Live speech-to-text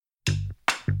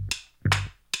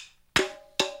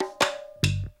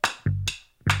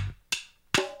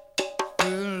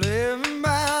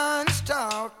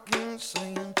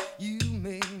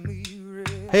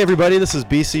Hey everybody, this is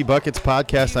BC Buckets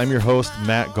Podcast. I'm your host,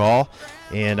 Matt Gall,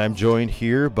 and I'm joined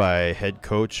here by head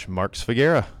coach Mark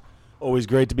Sfigera. Always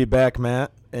great to be back,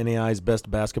 Matt. NAI's best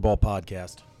basketball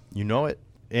podcast. You know it.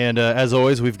 And as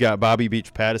always, we've got Bobby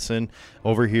Beach-Pattison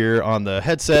over here on the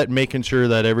headset, making sure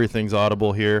that everything's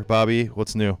audible here. Bobby,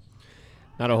 what's new?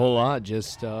 Not a whole lot.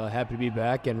 Just happy to be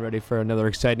back and ready for another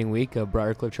exciting week of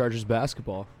Briarcliff Chargers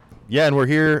basketball. Yeah, and we're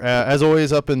here, as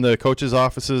always, up in the coaches'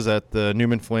 offices at the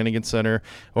Newman Flanagan Center,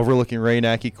 overlooking Ray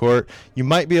Nackey Court. You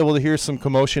might be able to hear some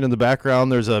commotion in the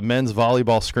background. There's a men's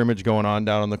volleyball scrimmage going on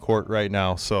down on the court right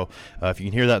now. So if you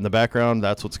can hear that in the background,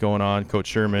 that's what's going on. Coach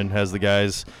Sherman has the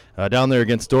guys down there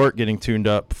against Dordt getting tuned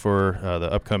up for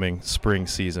the upcoming spring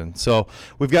season. So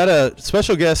we've got a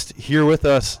special guest here with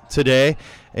us today.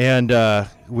 And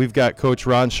we've got Coach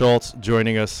Ron Schultz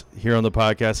joining us here on the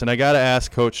podcast. And I got to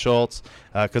ask Coach Schultz,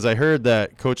 because I heard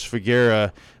that Coach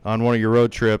Sfigera on one of your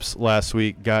road trips last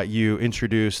week got you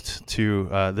introduced to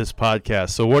this podcast.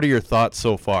 So what are your thoughts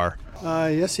so far?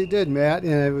 Yes, he did, Matt.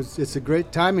 And it's a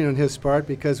great timing on his part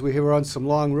because we were on some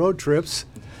long road trips.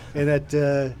 And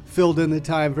that filled in the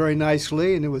time very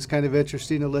nicely. And it was kind of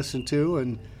interesting to listen to.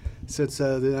 And since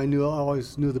I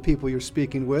always knew the people you're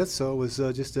speaking with, so it was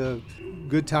just a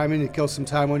good timing to kill some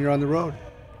time when you're on the road.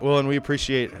 Well, and we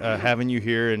appreciate having you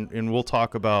here, and we'll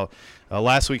talk about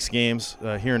last week's games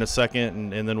here in a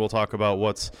second, and then we'll talk about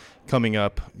what's coming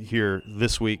up here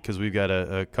this week because we've got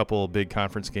a couple of big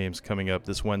conference games coming up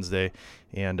this Wednesday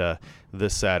and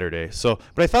this Saturday. So,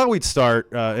 but I thought we'd start,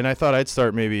 and I thought I'd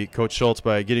start maybe, Coach Schultz,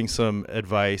 by getting some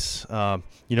advice.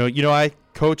 I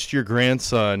coached your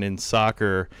grandson in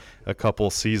soccer a couple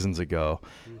seasons ago,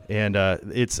 and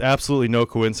it's absolutely no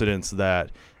coincidence that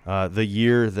the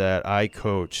year that I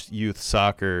coached youth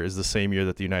soccer is the same year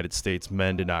that the United States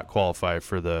men did not qualify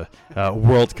for the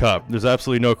World Cup. There's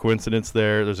absolutely no coincidence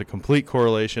there. There's a complete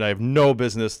correlation. I have no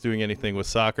business doing anything with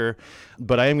soccer,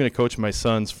 but I am going to coach my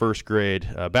son's first grade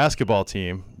basketball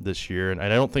team this year, and I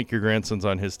don't think your grandson's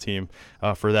on his team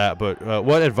for that, but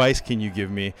what advice can you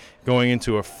give me going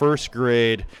into a first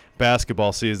grade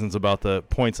basketball seasons about the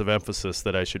points of emphasis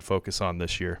that I should focus on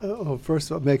this year? First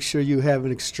of all, make sure you have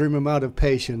an extreme amount of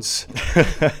patience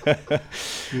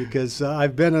because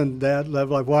I've been on that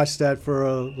level. I've watched that for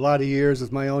a lot of years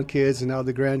with my own kids and now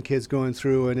the grandkids going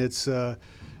through, and it's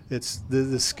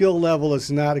the skill level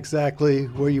is not exactly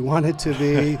where you want it to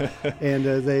be, and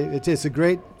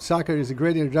soccer is a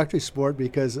great introductory sport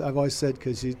because I've always said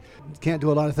because you can't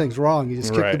do a lot of things wrong. You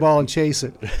just kick the ball and chase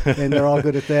it, and they're all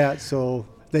good at that. So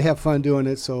they have fun doing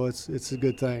it, so it's a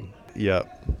good thing. Yeah.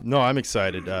 No, I'm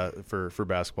excited for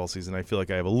basketball season. I feel like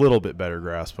I have a little bit better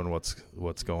grasp on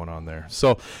what's going on there.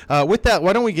 So with that,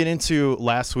 why don't we get into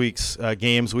last week's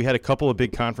games? We had a couple of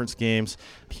big conference games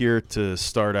here to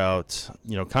start out,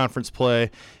 conference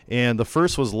play. And the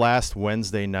first was last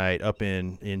Wednesday night up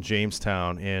in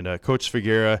Jamestown. And Coach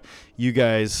Sfigera, you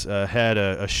guys had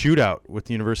a shootout with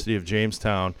the University of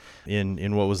Jamestown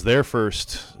in what was their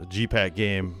first GPAC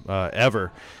game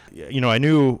ever. I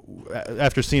knew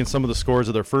after seeing some of the scores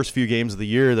of their first few games of the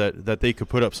year that they could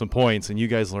put up some points, and you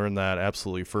guys learned that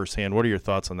absolutely firsthand. What are your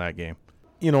thoughts on that game?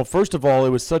 First of all, it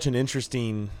was such an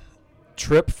interesting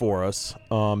trip for us.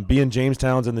 Being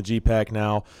Jamestown's in the GPAC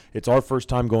now, it's our first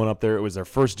time going up there. It was their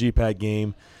first GPAC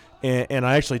game, and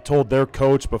I actually told their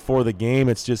coach before the game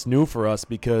it's just new for us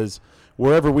because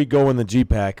wherever we go in the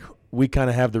GPAC, we kind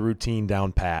of have the routine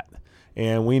down pat.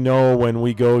 And we know when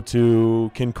we go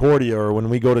to Concordia or when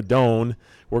we go to Doane,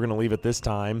 we're going to leave at this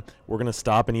time. We're going to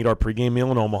stop and eat our pregame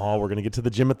meal in Omaha. We're going to get to the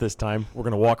gym at this time. We're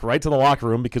going to walk right to the locker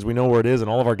room because we know where it is and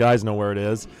all of our guys know where it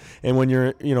is. And when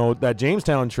you're, that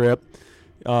Jamestown trip,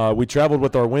 we traveled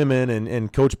with our women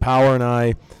and Coach Power and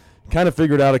I kind of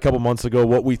figured out a couple months ago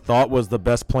what we thought was the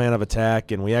best plan of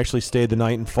attack. And we actually stayed the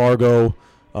night in Fargo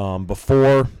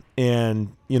before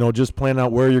and, just plan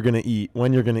out where you're going to eat,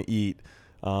 when you're going to eat.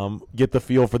 Get the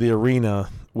feel for the arena,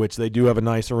 which they do have a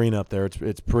nice arena up there.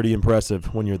 It's pretty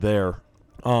impressive when you're there.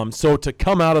 So to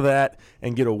come out of that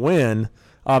and get a win,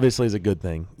 obviously is a good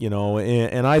thing,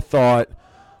 and I thought,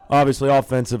 obviously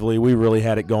offensively, we really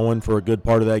had it going for a good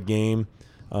part of that game.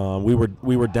 We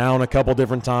were down a couple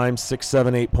different times, 6,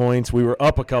 7, 8 points. We were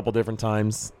up a couple different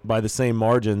times by the same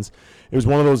margins. It was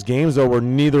one of those games, though, where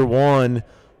neither one,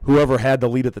 whoever had the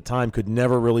lead at the time, could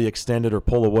never really extend it or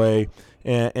pull away.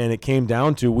 And it came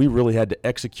down to we really had to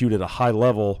execute at a high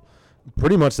level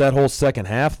pretty much that whole second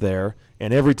half there.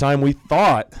 And every time we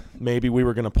thought maybe we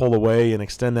were going to pull away and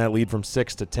extend that lead from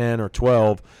 6 to 10 or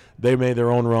 12, they made their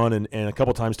own run and a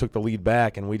couple times took the lead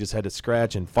back, and we just had to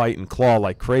scratch and fight and claw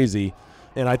like crazy.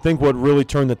 And I think what really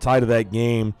turned the tide of that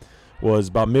game was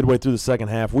about midway through the second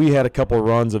half, we had a couple of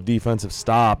runs of defensive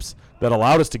stops that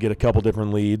allowed us to get a couple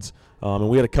different leads. And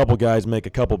we had a couple guys make a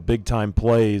couple big-time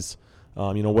plays,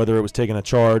 whether it was taking a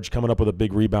charge, coming up with a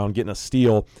big rebound, getting a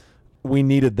steal. We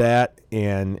needed that,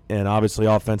 and obviously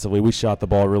offensively we shot the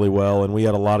ball really well, and we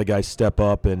had a lot of guys step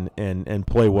up and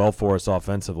play well for us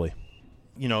offensively.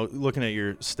 Looking at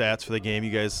your stats for the game,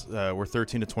 you guys were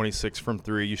 13 to 26 from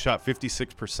three. You shot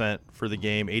 56% for the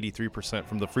game, 83%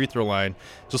 from the free throw line.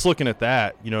 Just looking at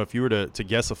that, if you were to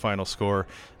guess a final score,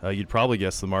 you'd probably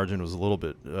guess the margin was a little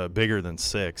bit bigger than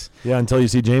 6. Yeah, until you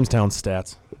see Jamestown's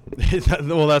stats.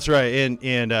 Well, that's right.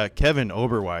 And Kevin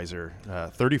Oberweiser,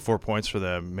 34 points for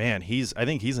them. Man, I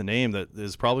think he's a name that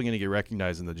is probably going to get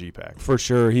recognized in the GPAC. For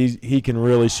sure. He can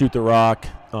really shoot the rock.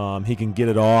 He can get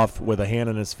it off with a hand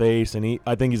in his face, and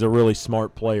I think he's a really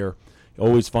smart player. He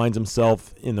always finds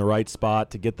himself in the right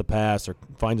spot to get the pass, or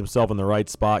finds himself in the right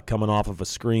spot coming off of a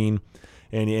screen,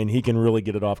 and he can really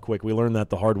get it off quick. We learned that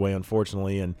the hard way,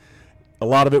 unfortunately, and a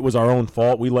lot of it was our own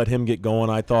fault. We let him get going,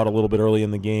 I thought, a little bit early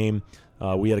in the game.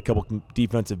 We had a couple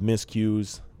defensive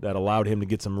miscues that allowed him to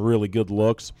get some really good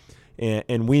looks.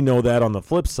 And we know that on the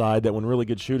flip side, that when really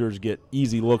good shooters get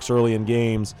easy looks early in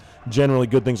games, generally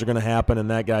good things are going to happen,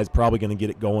 and that guy's probably going to get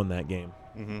it going that game.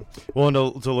 Mm-hmm. Well,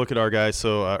 and to look at our guys,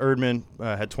 so Erdman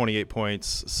had 28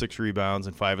 points, 6 rebounds,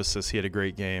 and 5 assists. He had a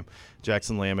great game.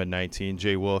 Jackson Lamb had 19.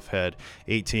 Jay Wolf had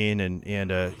 18,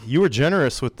 and you were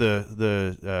generous with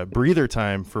the breather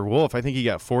time for Wolf. I think he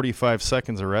got 45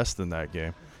 seconds of rest in that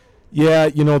game. Yeah,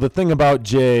 the thing about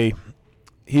Jay,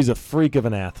 he's a freak of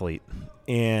an athlete,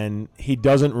 and he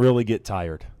doesn't really get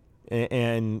tired.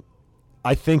 And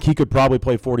I think he could probably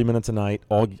play 40 minutes a night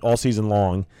all season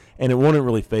long, and it wouldn't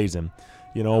really faze him.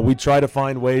 We try to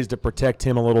find ways to protect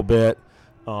him a little bit,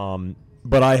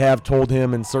 but I have told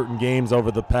him in certain games over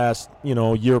the past,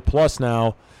 year plus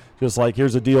now, just like,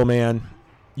 here's the deal, man.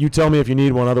 You tell me if you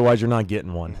need one, otherwise you're not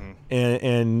getting one. Mm-hmm.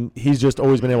 And he's just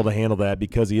always been able to handle that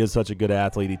because he is such a good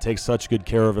athlete. He takes such good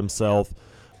care of himself,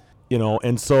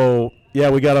 and so, yeah,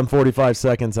 we got him 45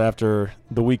 seconds after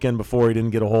the weekend before. He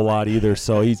didn't get a whole lot either.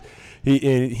 So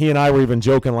he and I were even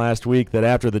joking last week that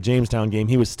after the Jamestown game,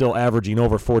 he was still averaging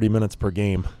over 40 minutes per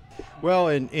game. Well,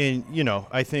 and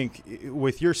I think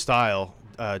with your style,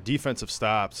 defensive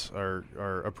stops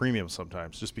are a premium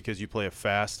sometimes, just because you play a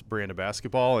fast brand of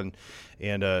basketball, and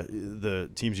the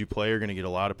teams you play are going to get a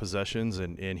lot of possessions,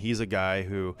 and he's a guy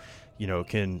who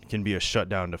can be a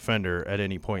shutdown defender at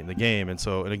any point in the game. And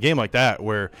so in a game like that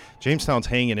where Jamestown's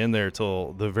hanging in there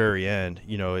till the very end,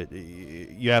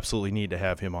 you absolutely need to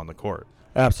have him on the court.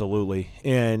 Absolutely.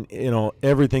 And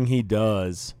everything he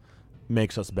does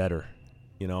makes us better.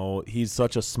 He's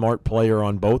such a smart player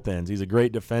on both ends. He's a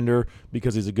great defender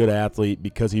because he's a good athlete,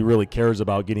 because he really cares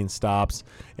about getting stops,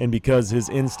 and because his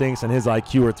instincts and his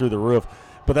IQ are through the roof.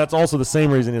 But that's also the same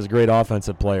reason he's a great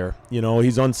offensive player.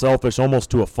 He's unselfish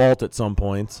almost to a fault at some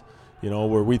points,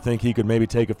 where we think he could maybe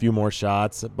take a few more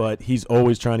shots, but he's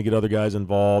always trying to get other guys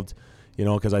involved,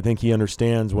 because I think he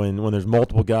understands when there's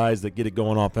multiple guys that get it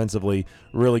going offensively,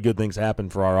 really good things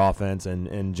happen for our offense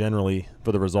and generally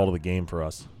for the result of the game for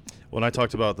us. Well, and I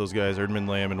talked about those guys, Erdman,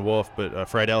 Lamb, and Wolf, but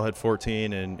Friedel had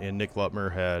 14 and Nick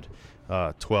Lutmer had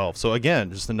 12. So,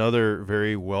 again, just another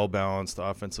very well-balanced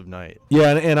offensive night.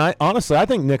 Yeah, and I honestly, I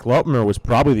think Nick Lutmer was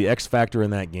probably the X factor in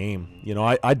that game.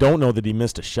 I don't know that he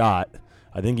missed a shot.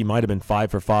 I think he might have been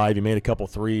 5 for 5. He made a couple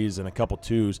threes and a couple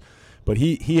twos. But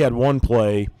he had one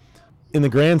play. In the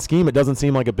grand scheme, it doesn't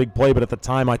seem like a big play, but at the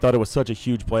time I thought it was such a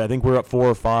huge play. I think we were up 4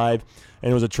 or 5,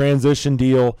 and it was a transition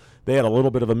deal. They had a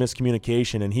little bit of a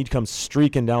miscommunication, and he'd come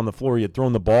streaking down the floor. He had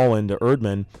thrown the ball into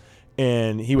Erdman,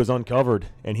 and he was uncovered,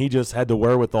 and he just had the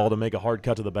wherewithal to make a hard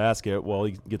cut to the basket. Well,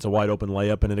 he gets a wide-open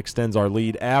layup, and it extends our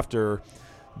lead after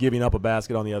giving up a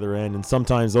basket on the other end. And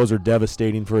sometimes those are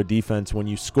devastating for a defense. When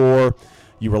you score,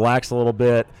 you relax a little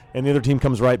bit, and the other team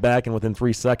comes right back, and within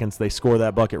 3 seconds they score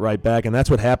that bucket right back, and that's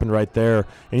what happened right there.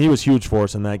 And he was huge for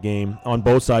us in that game on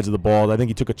both sides of the ball. I think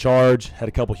he took a charge, had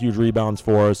a couple huge rebounds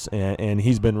for us, and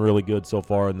he's been really good so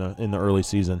far in the early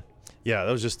season. Yeah,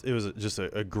 it was just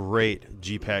a great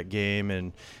GPAC game,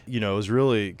 and it was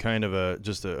really kind of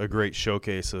a great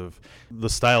showcase of the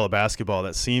style of basketball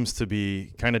that seems to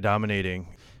be kind of dominating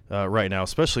right now,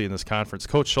 especially in this conference.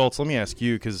 Coach Schultz, let me ask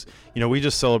you, because we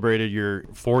just celebrated your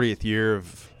 40th year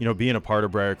of being a part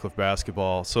of Briarcliff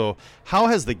basketball. So how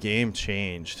has the game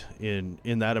changed in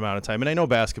that amount of time? And I know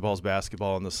basketball is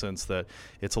basketball in the sense that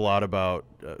it's a lot about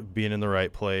being in the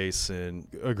right place and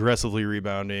aggressively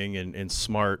rebounding and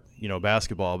smart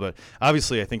basketball. But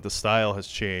obviously, I think the style has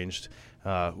changed.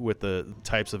 with the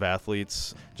types of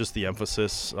athletes, just the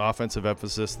emphasis, offensive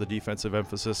emphasis, the defensive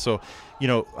emphasis. So,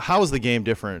 how is the game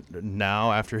different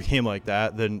now after a game like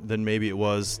that than maybe it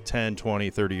was 10, 20,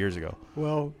 30 years ago?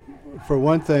 Well, for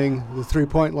one thing, the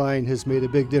three-point line has made a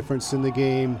big difference in the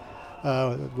game.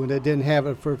 When they didn't have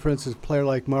it, for instance, a player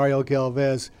like Mario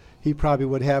Galvez, he probably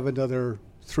would have another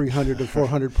 300 to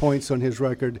 400 points on his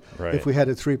record if we had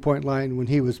a three-point line when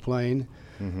he was playing.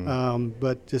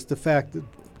 But just the fact that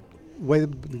the way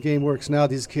the game works now,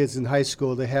 these kids in high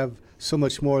school, they have so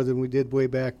much more than we did way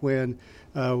back when.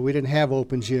 We didn't have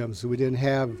open gyms. We didn't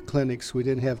have clinics. We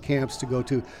didn't have camps to go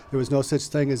to. There was no such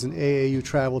thing as an AAU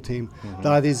travel team. A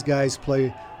lot of these guys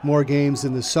play more games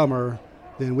in the summer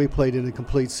than we played in a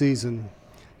complete season.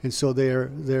 And so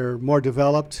they're more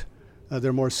developed,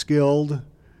 they're more skilled,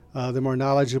 they're more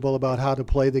knowledgeable about how to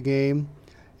play the game,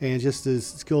 and just the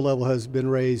skill level has been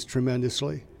raised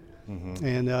tremendously.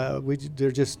 And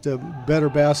they're just better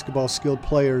basketball skilled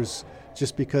players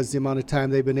just because the amount of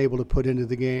time they've been able to put into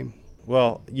the game.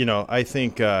 Well, I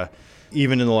think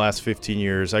even in the last 15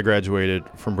 years, I graduated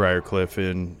from Briarcliff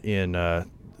in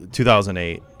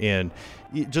 2008, and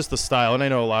just the style, and I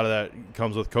know a lot of that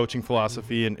comes with coaching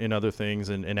philosophy and other things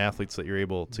and athletes that you're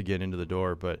able to get into the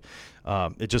door, but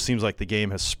it just seems like the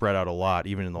game has spread out a lot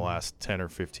even in the last 10 or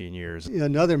 15 years.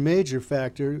 Another major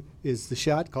factor is the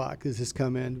shot clock that has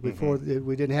come in. Before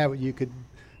we didn't have it, you could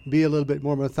be a little bit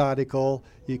more methodical,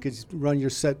 you could run your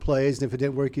set plays, and if it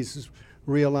didn't work, you just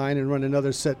realign and run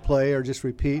another set play, or just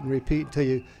repeat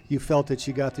until you felt that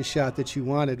you got the shot that you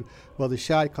wanted. Well, the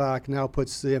shot clock now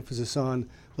puts the emphasis on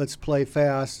let's play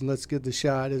fast and let's get the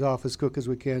shot as off as quick as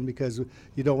we can, because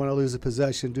you don't want to lose a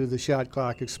possession due to the shot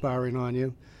clock expiring on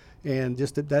you. And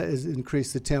just that has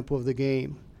increased the tempo of the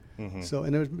game. So,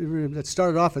 and it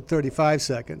started off at 35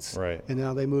 seconds, and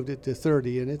now they moved it to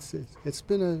 30, and it's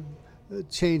been a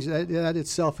change. That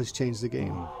itself has changed the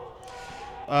game.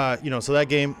 So that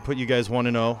game put you guys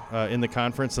 1-0 in the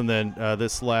conference, and then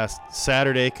this last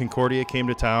Saturday, Concordia came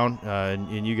to town,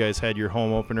 and you guys had your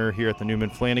home opener here at the Newman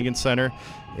Flanagan Center,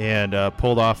 and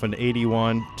pulled off an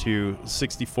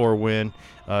 81-64 win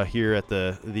here at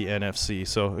the NFC.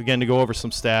 So again, to go over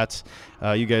some stats,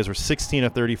 you guys were 16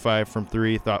 of 35 from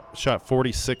three, shot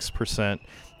 46%.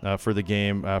 For the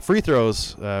game. Free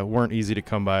throws weren't easy to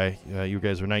come by. You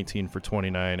guys were 19 for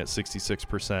 29 at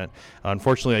 66%.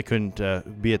 Unfortunately, I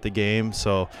couldn't be at the game,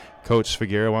 so Coach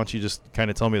Figueroa, why don't you just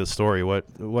kind of tell me the story?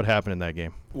 What happened in that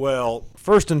game? Well,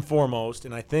 first and foremost,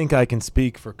 and I think I can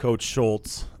speak for Coach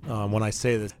Schultz when I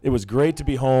say this, it was great to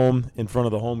be home in front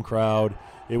of the home crowd.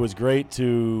 It was great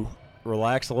to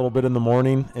relax a little bit in the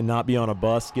morning and not be on a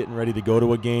bus getting ready to go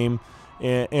to a game.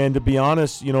 And to be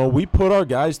honest, we put our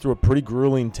guys through a pretty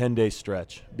grueling 10-day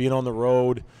stretch. Being on the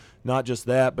road, not just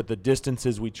that, but the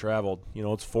distances we traveled.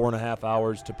 It's 4.5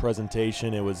 hours to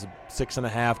presentation. It was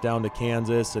 6.5 down to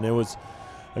Kansas, and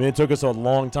it took us a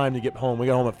long time to get home. We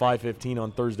got home at 5:15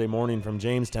 on Thursday morning from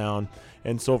Jamestown.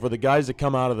 And so for the guys that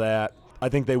come out of that, I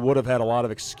think they would have had a lot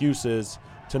of excuses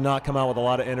to not come out with a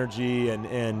lot of energy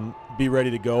and be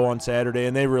ready to go on Saturday,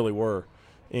 and they really were.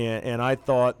 And I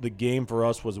thought the game for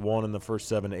us was won in the first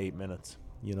 7 to 8 minutes.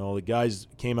 The guys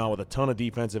came out with a ton of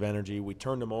defensive energy. We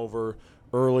turned them over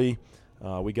early.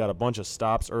 We got a bunch of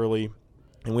stops early,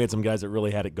 and we had some guys that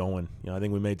really had it going. I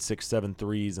think we made 6-7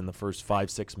 threes in the first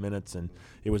 5-6 minutes, and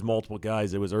it was multiple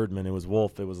guys. It was Erdman, it was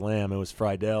Wolf, it was Lamb, it was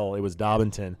Friedel, it was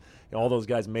Dobbinton. All those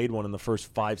guys made one in the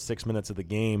first 5-6 minutes of the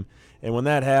game. And when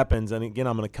that happens, and again,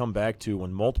 I'm going to come back to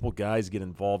when multiple guys get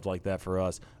involved like that for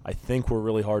us, I think we're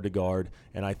really hard to guard,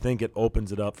 and I think it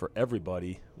opens it up for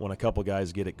everybody when a couple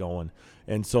guys get it going.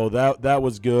 And so that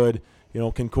was good.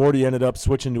 Concordia ended up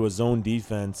switching to a zone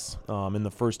defense in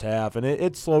the first half, and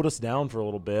it slowed us down for a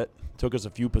little bit. Took us a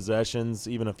few possessions,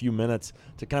 even a few minutes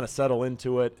to kind of settle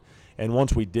into it. And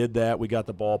once we did that, we got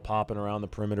the ball popping around the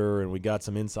perimeter, and we got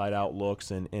some inside-out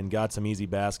looks and got some easy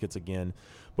baskets again.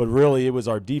 But really, it was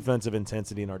our defensive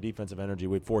intensity and our defensive energy.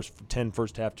 We forced 10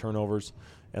 first-half turnovers,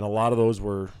 and a lot of those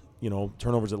were,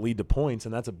 turnovers that lead to points,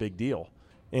 and that's a big deal.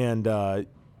 And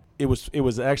it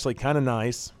was actually kind of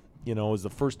nice. It was the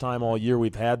first time all year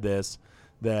we've had this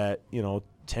that,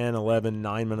 10, 11,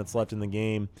 9 minutes left in the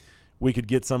game, we could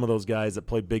get some of those guys that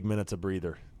played big minutes a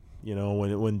breather.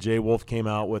 When Jay Wolf came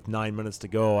out with 9 minutes to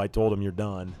go, I told him you're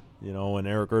done. And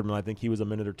Eric Erdman, I think he was a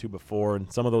minute or two before.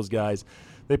 And some of those guys,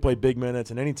 they played big minutes.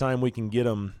 And anytime we can get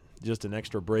them just an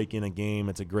extra break in a game,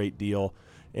 it's a great deal.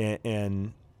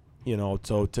 And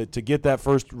so to get that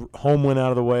first home win out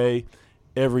of the way,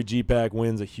 every GPAC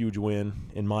win's a huge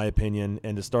win, in my opinion.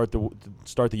 And to start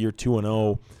the year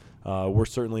 2-0, we're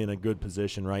certainly in a good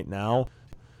position right now.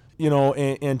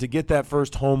 and to get that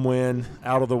first home win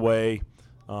out of the way,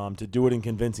 to do it in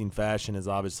convincing fashion is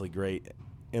obviously great.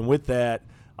 And with that,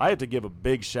 I have to give a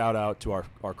big shout out to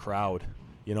our crowd.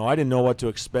 I didn't know what to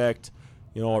expect.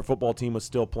 Our football team was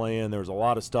still playing. There was a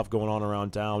lot of stuff going on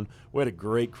around town. We had a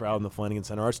great crowd in the Flanagan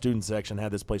Center. Our student section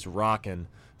had this place rocking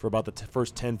for about the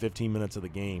first 10, 15 minutes of the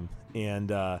game. And,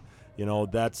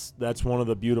 that's one of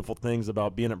the beautiful things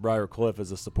about being at Briar Cliff is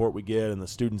the support we get, and the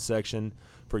student section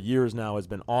for years now has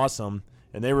been awesome.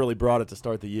 And they really brought it to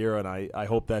start the year, and I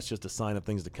hope that's just a sign of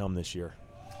things to come this year.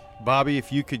 Bobby,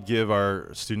 if you could give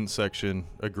our student section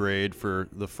a grade for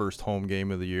the first home game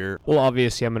of the year. Well,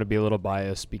 obviously, I'm going to be a little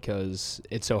biased because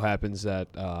it so happens that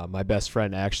my best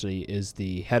friend actually is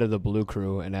the head of the Blue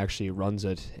Crew and actually runs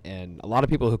it. And a lot of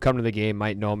people who come to the game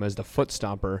might know him as the foot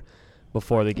stomper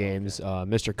before the games,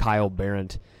 Mr. Kyle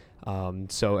Barrett.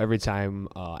 So every time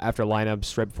after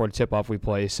lineups, right before tip-off, we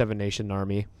play Seven Nation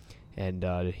Army. And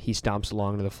he stomps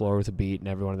along to the floor with a beat, and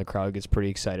everyone in the crowd gets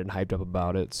pretty excited and hyped up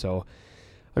about it. So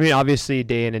obviously,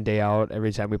 day in and day out,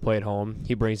 every time we play at home,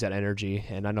 he brings that energy.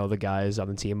 And I know the guys on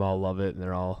the team all love it, and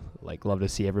they're all, love to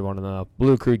see everyone in the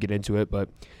Blue Crew get into it. But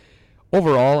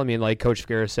overall, like Coach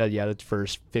Figueroa said, the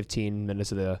first 15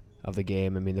 minutes of the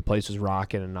game, the place was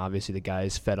rocking, and obviously the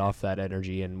guys fed off that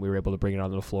energy, and we were able to bring it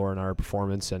onto the floor in our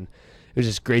performance. And it was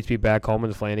just great to be back home in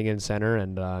the Flanagan Center,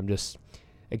 and I'm just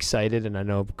excited. And I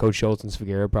know Coach Schultz and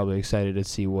Figueroa are probably excited to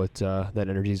see what that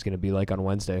energy is going to be like on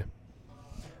Wednesday.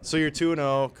 So you're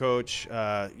 2-0, Coach.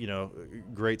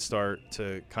 Great start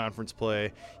to conference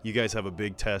play. You guys have a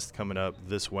big test coming up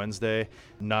this Wednesday.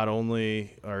 Not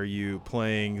only are you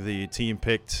playing the team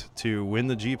picked to win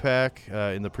the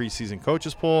GPAC in the preseason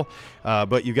coaches poll,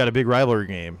 but you've got a big rivalry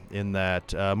game in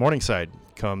that Morningside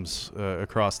comes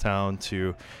across town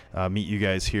to meet you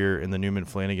guys here in the Newman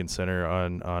Flanagan Center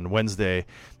on Wednesday,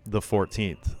 the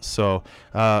 14th. So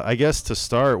I guess to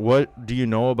start, what do you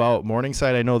know about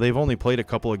Morningside? I know they've only played a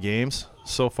couple of games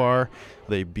so far.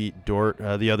 They beat Dort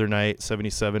the other night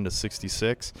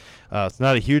 77-66. It's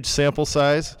not a huge sample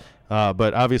size,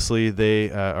 but obviously they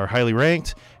are highly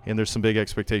ranked, and there's some big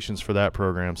expectations for that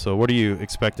program. So what are you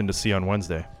expecting to see on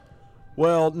Wednesday?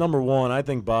 Well, number one, I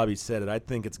think Bobby said it. I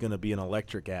think it's going to be an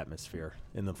electric atmosphere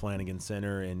in the Flanagan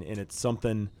Center, and it's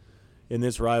something in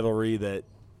this rivalry that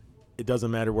it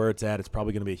doesn't matter where it's at. It's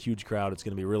probably going to be a huge crowd. It's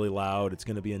going to be really loud. It's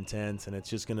going to be intense, and it's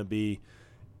just going to be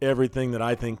everything that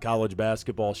I think college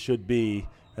basketball should be,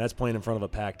 and that's playing in front of a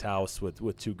packed house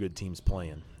with two good teams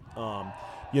playing.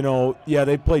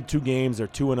 They've played 2 games. They're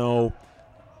 2-0.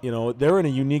 They're in a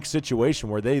unique situation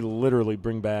where they literally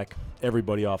bring back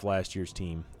everybody off last year's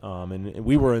team. And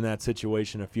we were in that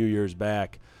situation a few years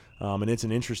back, and it's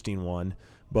an interesting one.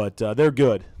 But they're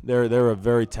good. They're a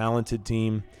very talented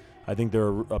team. I think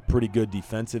they're a pretty good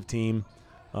defensive team.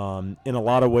 In a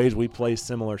lot of ways, we play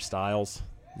similar styles,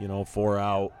 4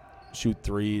 out, shoot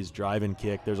threes, drive and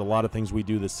kick. There's a lot of things we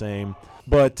do the same.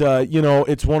 But,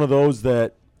 it's one of those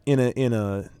that in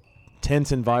a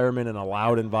tense environment and a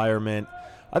loud environment,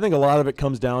 I think a lot of it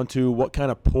comes down to what kind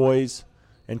of poise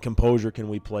and composure can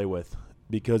we play with.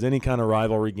 Because any kind of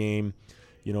rivalry game,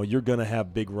 you're going to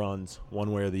have big runs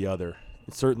one way or the other.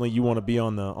 Certainly you want to be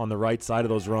on the right side of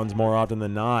those runs more often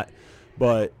than not.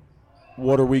 But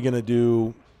what are we going to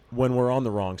do when we're on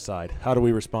the wrong side? How do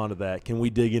we respond to that? Can we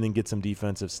dig in and get some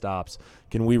defensive stops?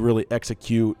 Can we really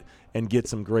execute and get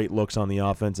some great looks on the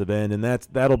offensive end? And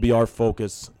that'll be our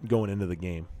focus going into the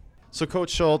game. So, Coach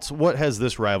Schultz, what has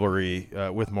this rivalry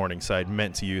with Morningside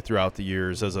meant to you throughout the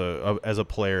years as a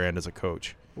player and as a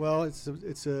coach? Well, it's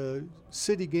a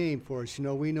city game for us.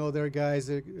 We know their guys.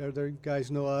 Their guys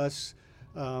know us.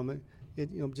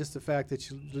 Just the fact that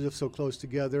you live so close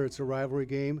together. It's a rivalry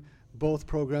game. Both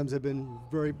programs have been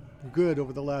very good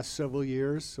over the last several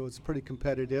years, so it's pretty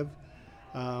competitive.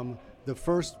 The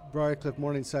first Briarcliff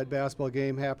Morningside basketball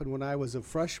game happened when I was a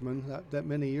freshman, that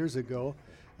many years ago.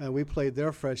 We played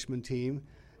their freshman team,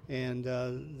 and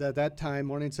at that time,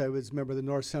 Morningside was a member of the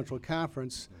North Central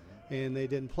Conference, and they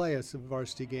didn't play us a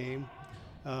varsity game.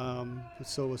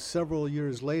 So several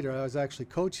years later, I was actually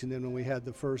coaching them when we had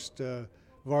the first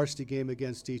varsity game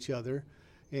against each other.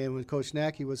 And when Coach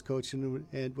Nackey was coaching,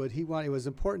 and what he wanted, it was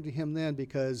important to him then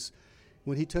because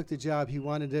when he took the job, he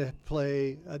wanted to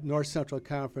play at North Central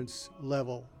Conference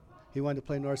level. He wanted to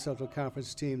play North Central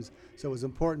Conference teams. So it was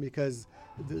important because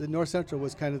the North Central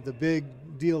was kind of the big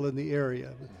deal in the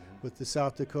area with the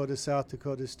South Dakota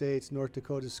States, North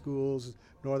Dakota schools,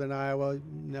 Northern Iowa,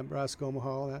 Nebraska,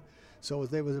 Omaha. So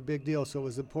it was a big deal. So it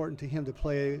was important to him to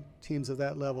play teams of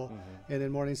that level. Mm-hmm. And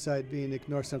then Morningside being a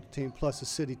North Central team plus a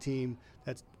city team,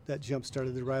 that jump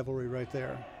started the rivalry right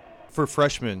there. For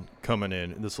freshmen coming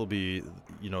in, this will be,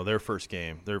 their first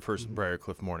game, their first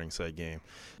Briarcliff Morningside game.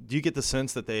 Do you get the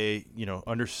sense that they,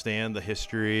 understand the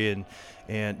history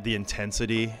and the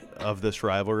intensity of this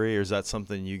rivalry, or is that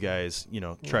something you guys,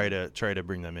 try to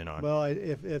bring them in on? Well,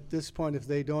 if at this point, if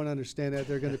they don't understand that,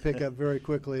 they're going to pick up very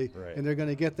quickly, Right. and they're going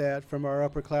to get that from our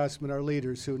upperclassmen, our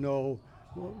leaders who know,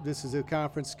 well, this is a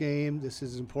conference game, this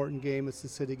is an important game, it's a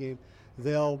city game.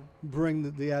 They'll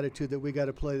bring the attitude that we got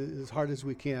to play as hard as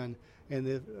we can, and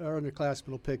our underclassmen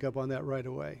will pick up on that right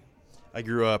away. I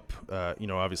grew up,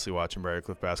 obviously watching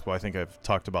Briarcliff basketball. I think I've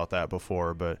talked about that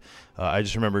before, but I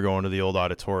just remember going to the old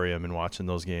auditorium and watching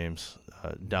those games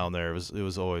down there. It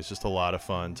was always just a lot of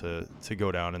fun to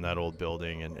go down in that old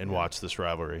building and watch this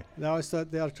rivalry. I always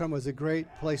thought the auditorium was a great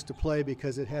place to play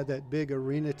because it had that big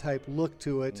arena-type look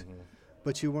to it,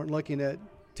 but you weren't looking at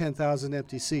 10,000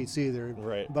 empty seats either.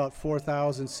 Right. About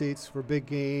 4,000 seats for big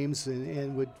games, and it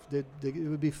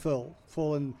would be full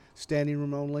in standing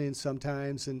room only, and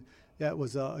sometimes, and that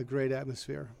was a great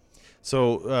atmosphere.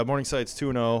 So Morningside's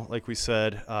 2-0, like we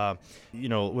said.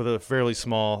 With a fairly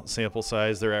small sample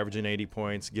size, they're averaging 80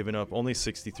 points, giving up only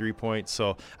 63 points.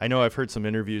 So I know I've heard some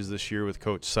interviews this year with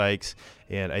Coach Sykes,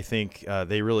 and I think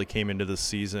they really came into this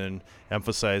season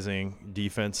emphasizing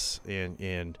defense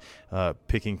and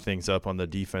picking things up on the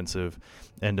defensive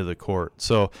end of the court.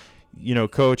 So,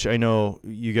 Coach, I know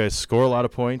you guys score a lot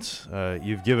of points.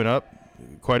 You've given up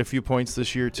quite a few points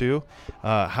this year too.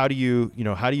 How do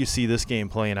you see this game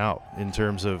playing out in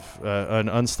terms of an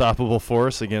unstoppable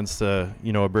force against a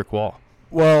brick wall?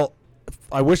 Well,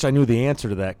 I wish I knew the answer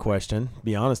to that question,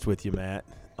 be honest with you, Matt.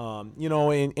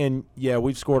 Yeah,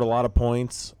 we've scored a lot of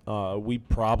points. We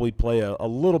probably play a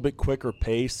little bit quicker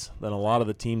pace than a lot of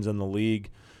the teams in the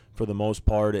league for the most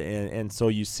part, and so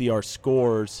you see our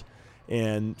scores,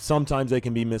 and sometimes they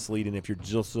can be misleading if you're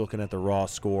just looking at the raw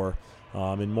score.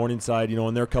 In Morningside,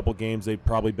 in their couple games, they've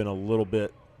probably been a little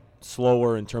bit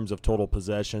slower in terms of total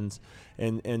possessions,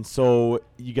 and so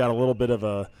you got a little bit of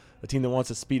a team that wants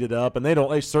to speed it up, and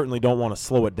they certainly don't want to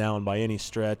slow it down by any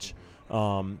stretch.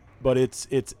 But it's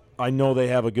I know they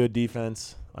have a good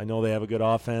defense. I know they have a good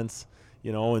offense,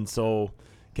 and so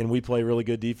can we play really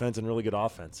good defense and really good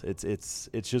offense?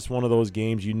 It's just one of those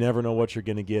games you never know what you're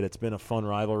going to get. It's been a fun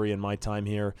rivalry in my time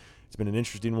here. It's been an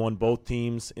interesting one. Both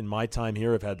teams in my time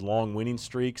here have had long winning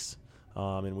streaks,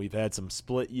 and we've had some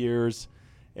split years,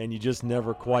 and you just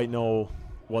never quite know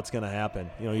what's going to happen.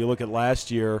 You look at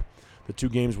last year, the two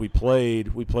games we played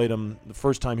them the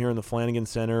first time here in the Flanagan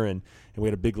Center, and we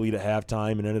had a big lead at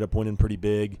halftime and ended up winning pretty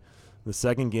big. The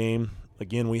second game,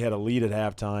 again, we had a lead at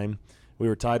halftime. We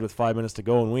were tied with 5 minutes to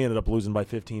go, and we ended up losing by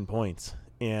 15 points.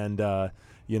 And,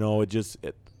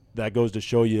 that goes to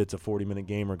show you it's a 40-minute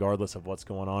game regardless of what's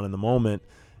going on in the moment.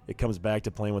 It comes back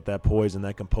to playing with that poise and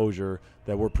that composure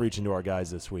that we're preaching to our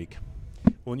guys this week.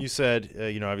 When you said,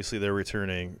 obviously they're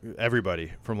returning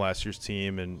everybody from last year's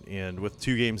team, and with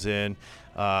 2 games in,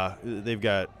 they've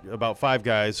got about 5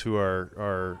 guys who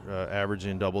are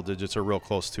averaging double digits or real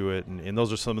close to it, and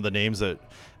those are some of the names that,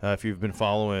 if you've been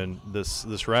following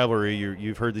this rivalry,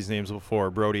 you've heard these names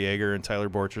before. Brody Yeager and Tyler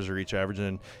Borchers are each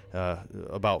averaging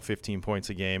about 15 points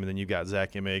a game, and then you've got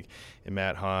Zach Immig and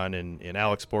Matt Hahn and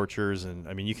Alex Borchers,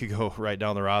 and you could go right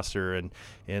down the roster, and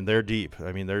they're deep.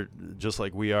 They're just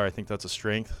like we are. I think that's a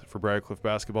strength for Briarcliff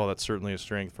basketball. That's certainly a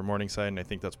strength for Morningside, and I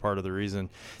think that's part of the reason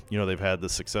they've had the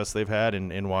success they've had,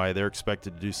 and why they're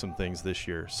expected to do some things this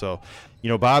year. So,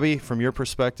 Bobby, from your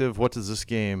perspective, what does this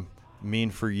game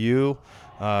mean for you?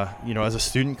 As a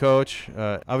student coach,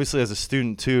 obviously as a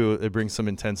student too, it brings some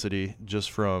intensity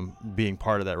just from being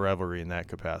part of that rivalry in that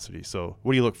capacity. So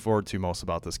what do you look forward to most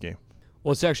about this game?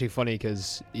 Well, it's actually funny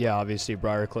because, obviously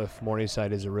Briarcliff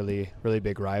Morningside is a really, really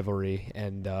big rivalry,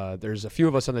 and there's a few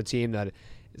of us on the team that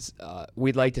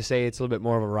we'd like to say it's a little bit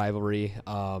more of a rivalry.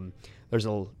 There's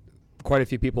quite a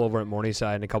few people over at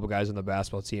Morningside and a couple guys on the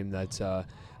basketball team that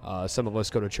some of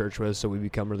us go to church with, so we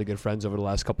become really good friends over the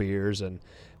last couple of years. And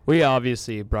we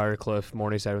obviously, Briarcliff,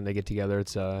 Morningside, when they get together,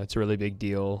 it's a really big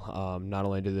deal, not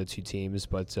only to the two teams,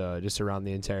 but just around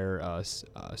the entire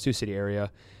Sioux City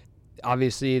area.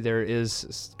 Obviously, there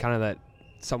is kind of that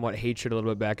somewhat hatred a little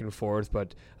bit back and forth,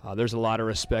 but there's a lot of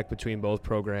respect between both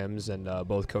programs and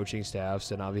both coaching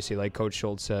staffs. And obviously, like Coach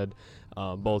Schultz said,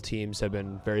 both teams have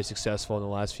been very successful in the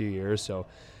last few years. So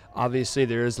obviously,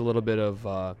 there is a little bit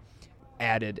of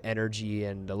added energy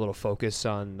and a little focus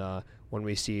on when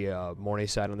we see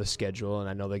Morningside on the schedule, and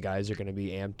I know the guys are going to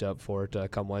be amped up for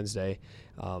it come Wednesday.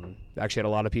 Actually had a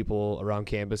lot of people around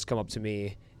campus come up to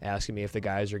me asking me if the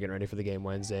guys are getting ready for the game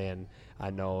Wednesday, and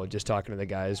I know just talking to the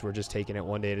guys, we're just taking it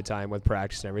one day at a time with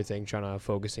practice and everything, trying to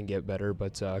focus and get better.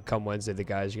 But come Wednesday, the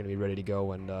guys are going to be ready to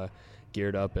go and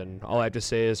geared up. And all I have to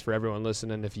say is for everyone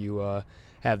listening, if you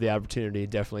have the opportunity,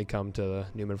 definitely come to the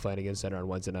Newman Flanagan Center on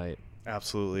Wednesday night.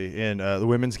 Absolutely. And the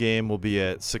women's game will be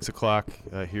at 6 o'clock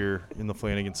here in the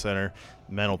Flanagan Center.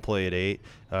 Men will play at 8.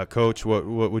 Coach, what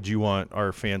would you want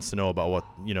our fans to know about what,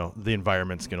 the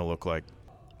environment's going to look like?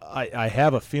 I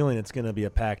have a feeling it's going to be a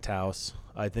packed house.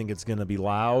 I think it's going to be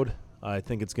loud. I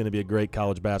think it's going to be a great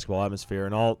college basketball atmosphere.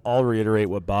 And I'll reiterate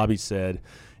what Bobby said.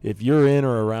 If you're in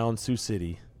or around Sioux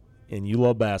City and you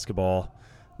love basketball,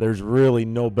 there's really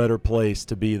no better place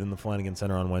to be than the Flanagan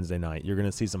Center on Wednesday night. You're going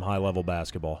to see some high-level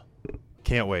basketball.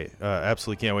 Can't wait.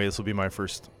 Absolutely can't wait. This will be my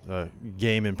first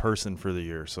game in person for the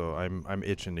year, so I'm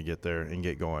itching to get there and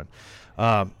get going.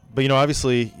 But,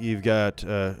 obviously you've got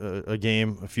a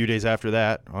game a few days after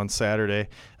that on Saturday,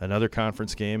 another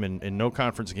conference game, and no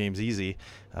conference game's easy,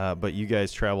 but you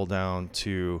guys travel down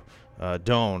to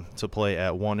Doane to play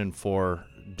at 1-4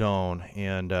 Doane.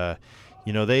 And,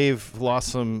 they've lost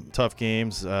some tough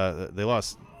games. They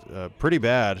lost pretty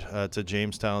bad to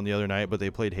Jamestown the other night, but they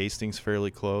played Hastings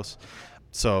fairly close.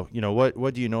 So,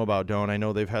 what do you know about Doane? I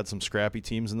know they've had some scrappy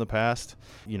teams in the past.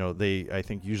 They, I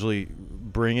think, usually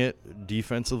bring it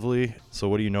defensively. So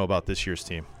what do you know about this year's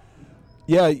team?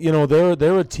 Yeah,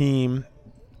 they're a team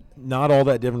not all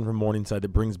that different from Morningside that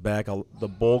brings back the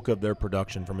bulk of their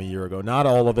production from a year ago. Not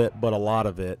all of it, but a lot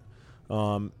of it.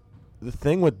 The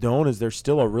thing with Doane is they're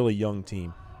still a really young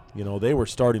team. They were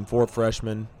starting 4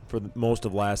 freshmen for most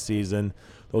of last season.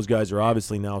 Those guys are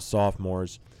obviously now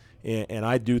sophomores. And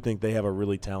I do think they have a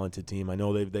really talented team. I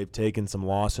know they've taken some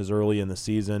losses early in the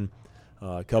season,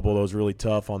 a couple of those really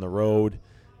tough on the road.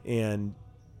 And,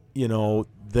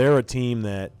 they're a team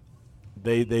that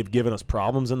they've given us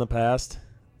problems in the past.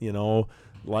 You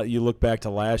look back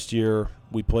to last year,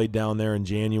 we played down there in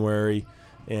January,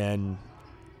 and,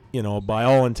 by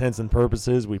all intents and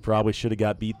purposes, we probably should have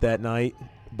got beat that night.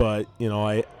 But,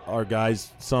 our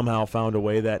guys somehow found a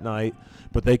way that night.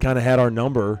 But they kind of had our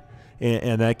number.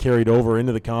 And that carried over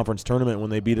into the conference tournament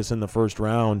when they beat us in the first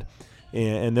round.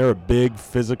 And they're a big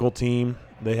physical team.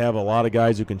 They have a lot of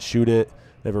guys who can shoot it.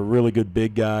 They have a really good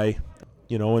big guy.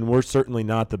 And we're certainly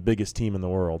not the biggest team in the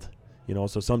world.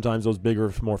 So sometimes those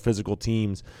bigger, more physical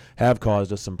teams have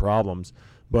caused us some problems.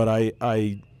 But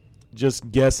I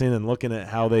just guessing and looking at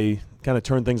how they kind of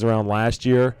turned things around last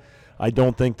year, I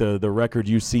don't think the record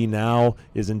you see now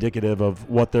is indicative of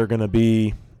what they're going to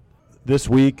be this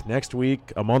week, next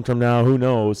week, a month from now, who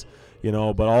knows,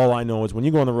 but all I know is when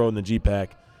you go on the road in the GPAC,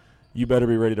 you better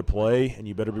be ready to play, and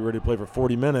you better be ready to play for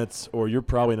 40 minutes, or you're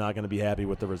probably not going to be happy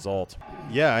with the result.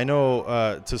 Yeah, I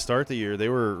know to start the year, they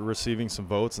were receiving some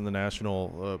votes in the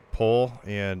national poll,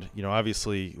 and,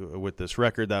 obviously with this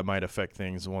record, that might affect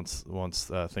things once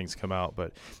things come out,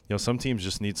 but, some teams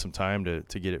just need some time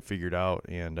to get it figured out,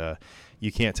 and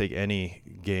you can't take any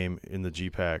game in the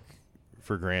GPAC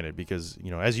for granted because,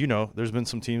 as there's been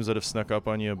some teams that have snuck up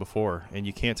on you before, and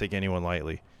you can't take anyone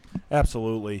lightly.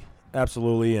 Absolutely.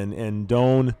 And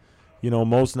Doane,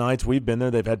 most nights we've been there,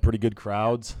 they've had pretty good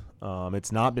crowds.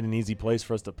 It's not been an easy place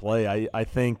for us to play. I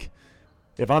think,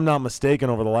 if I'm not mistaken,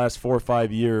 over the last 4 or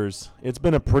 5 years, it's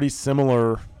been a pretty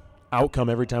similar outcome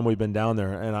every time we've been down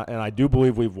there. And I do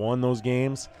believe we've won those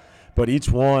games, but each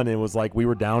one, it was like we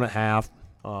were down at half.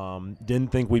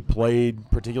 Didn't think we played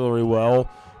particularly well.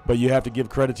 But you have to give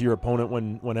credit to your opponent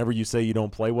whenever you say you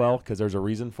don't play well, because there's a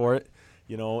reason for it.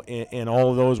 And all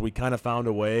of those, we kind of found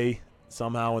a way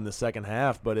somehow in the second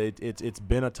half. But it's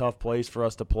been a tough place for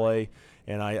us to play,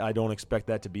 and I don't expect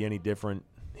that to be any different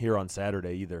here on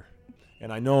Saturday either.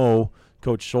 And I know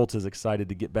Coach Schultz is excited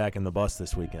to get back in the bus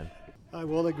this weekend. I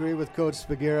will agree with Coach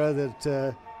Spagera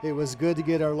that it was good to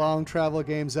get our long travel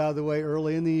games out of the way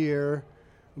early in the year.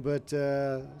 But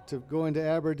to go into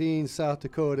Aberdeen, South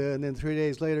Dakota, and then 3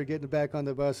 days later getting back on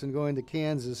the bus and going to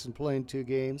Kansas and playing 2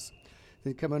 games,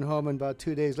 then coming home and about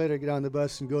 2 days later get on the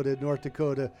bus and go to North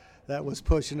Dakota, that was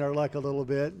pushing our luck a little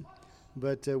bit.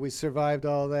 But we survived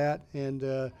all that, and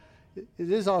it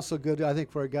is also good, I think,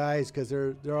 for our guys because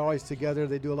they're always together.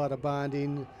 They do a lot of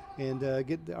bonding, and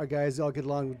our guys all get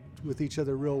along with each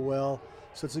other real well.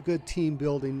 So it's a good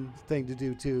team-building thing to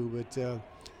do too. But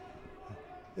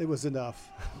it was enough.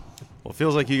 Well, it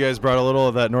feels like you guys brought a little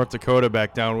of that North Dakota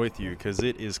back down with you because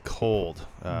it is cold.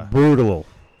 Brutal.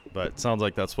 but it sounds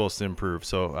like that's supposed to improve.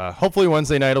 So hopefully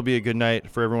Wednesday night will be a good night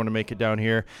for everyone to make it down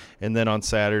here. And then on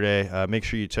Saturday, make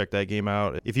sure you check that game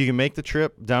out. If you can make the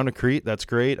trip down to Crete, that's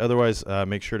great. Otherwise,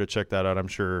 make sure to check that out. I'm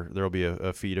sure there will be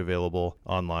a feed available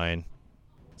online.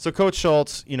 So Coach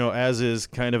Schultz, as is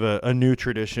kind of a new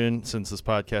tradition since this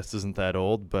podcast isn't that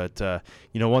old, but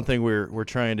one thing we're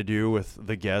trying to do with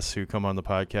the guests who come on the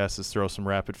podcast is throw some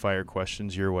rapid fire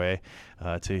questions your way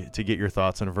to get your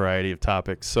thoughts on a variety of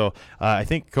topics. So I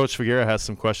think Coach Figueira has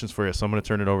some questions for you, so I'm going to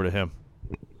turn it over to him.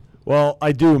 Well,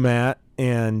 I do, Matt,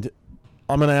 and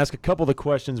I'm going to ask a couple of the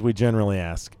questions we generally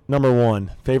ask. Number one,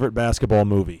 favorite basketball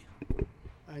movie?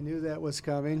 I knew that was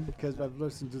coming because I've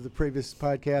listened to the previous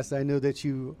podcast. I knew that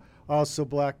you also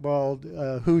blackballed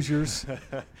Hoosiers.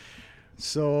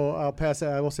 So I'll pass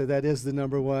that. I will say that is the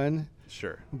number one.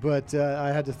 Sure. But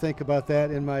I had to think about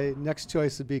that, and my next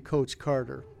choice would be Coach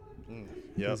Carter.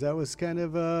 Because that was kind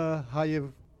of how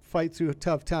you fight through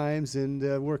tough times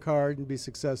and work hard and be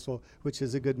successful, which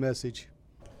is a good message.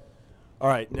 All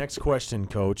right, next question,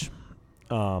 Coach.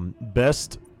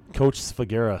 Best Coach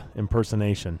Figueira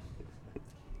impersonation?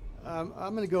 I'm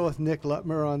going to go with Nick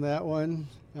Lutmer on that one.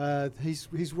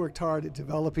 He's worked hard at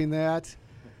developing that,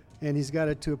 and he's got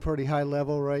it to a pretty high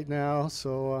level right now.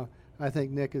 So I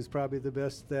think Nick is probably the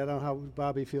best at that. I don't know how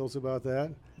Bobby feels about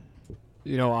that.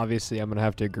 Obviously I'm going to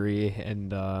have to agree.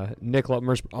 And Nick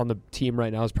Lutmer's on the team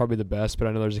right now is probably the best, but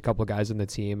I know there's a couple of guys on the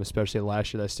team, especially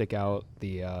last year, that stick out.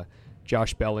 The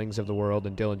Josh Bellings of the world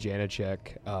and Dylan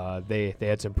Janacek. They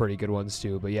had some pretty good ones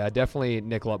too. But, yeah, definitely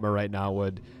Nick Lutmer right now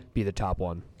would be the top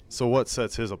one. So what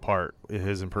sets his apart,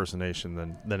 his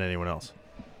impersonation, than anyone else?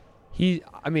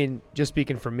 Just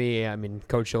speaking for me,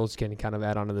 Coach Schultz can kind of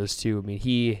add on to this too.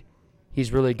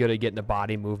 He's really good at getting the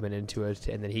body movement into it,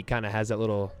 and then he kind of has that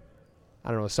little,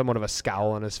 somewhat of a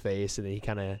scowl on his face, and then he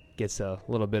kind of gets a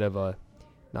little bit of a,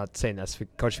 not saying that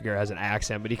Coach Figueira has an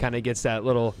accent, but he kind of gets that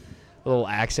little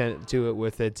accent to it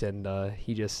with it, and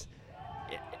he just,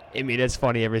 it's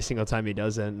funny every single time he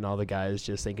does it, and all the guys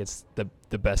just think it's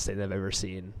the best thing they've ever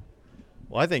seen.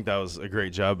 Well, I think that was a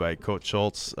great job by Coach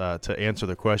Schultz to answer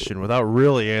the question without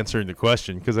really answering the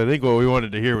question, because I think what we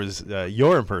wanted to hear was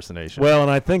your impersonation. Well,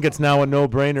 and I think it's now a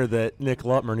no-brainer that Nick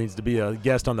Lutmer needs to be a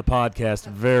guest on the podcast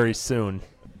very soon.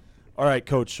 All right,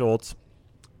 Coach Schultz.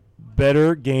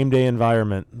 Better game day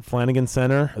environment, Flanagan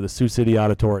Center or the Sioux City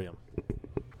Auditorium?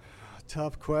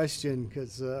 Tough question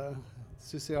because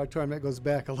Sioux City Auditorium, that goes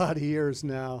back a lot of years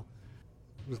now.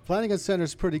 The Flanagan Center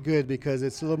is pretty good because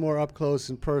it's a little more up close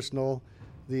and personal.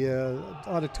 The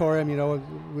auditorium,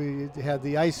 we had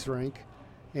the ice rink,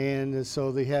 and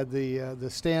so they had the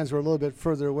stands were a little bit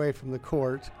further away from the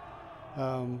court.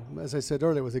 As I said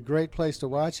earlier, it was a great place to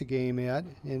watch a game at,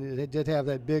 and it did have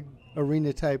that big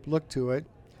arena-type look to it.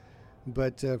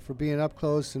 But for being up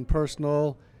close and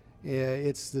personal,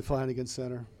 it's the Flanagan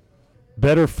Center.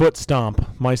 Better foot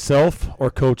stomp, myself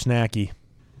or Coach Nacky?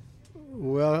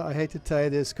 Well, I hate to tell you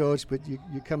this, Coach, but you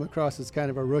come across as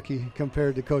kind of a rookie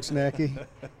compared to Coach Nacky.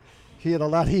 He had a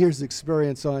lot of years'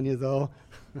 experience on you, though.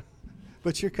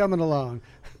 But you're coming along.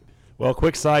 Well,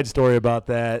 quick side story about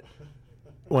that.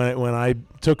 When I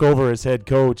took over as head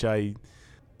coach, I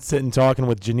sitting talking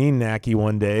with Janine Nacky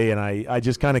one day, and I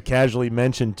just kind of casually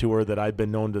mentioned to her that I'd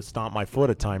been known to stomp my foot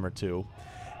a time or two.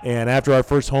 And after our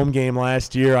first home game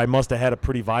last year, I must have had a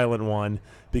pretty violent one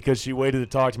because she waited to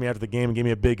talk to me after the game and gave me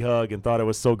a big hug and thought it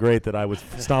was so great that I was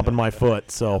stomping my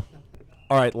foot. So,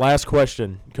 all right, last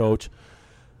question, Coach.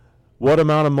 What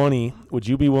amount of money would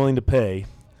you be willing to pay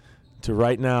to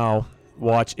right now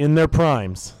watch in their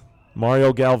primes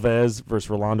Mario Galvez versus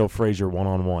Rolando Frazier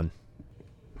one-on-one?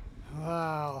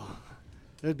 Wow.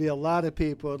 There'd be a lot of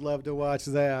people who'd love to watch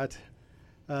that.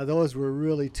 Those were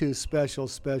really two special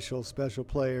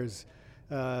players.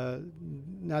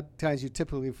 Not times you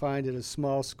typically find at a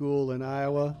small school in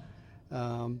Iowa.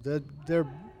 They're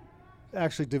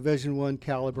actually Division I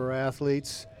caliber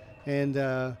athletes, and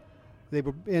they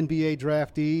were NBA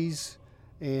draftees,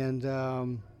 and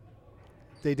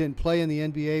they didn't play in the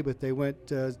NBA, but they went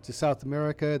to South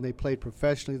America and they played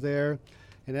professionally there.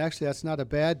 And actually, that's not a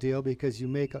bad deal because you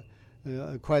make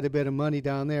quite a bit of money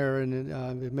down there,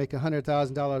 and make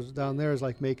 $100,000 down there is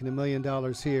like making $1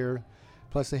 million here.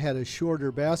 Plus, they had a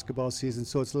shorter basketball season,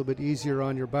 so it's a little bit easier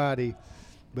on your body.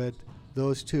 But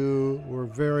those two were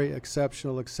very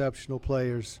exceptional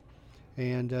players,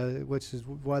 and which is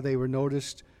why they were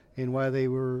noticed and why they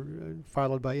were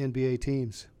followed by NBA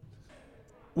teams.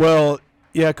 Well,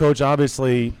 yeah, Coach,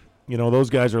 obviously,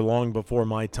 those guys are long before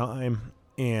my time.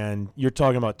 And you're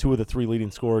talking about two of the three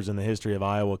leading scorers in the history of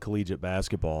Iowa collegiate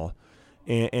basketball.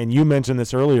 And you mentioned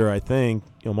this earlier, I think.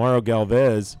 Mario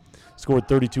Galvez scored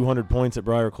 3,200 points at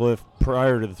Briar Cliff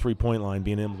prior to the three-point line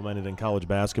being implemented in college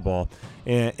basketball.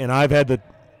 And I've had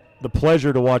the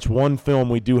pleasure to watch one film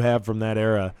we do have from that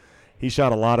era. He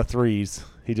shot a lot of threes.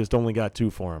 He just only got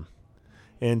 2 for him.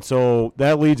 And so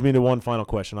that leads me to one final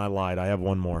question. I lied. I have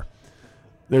one more.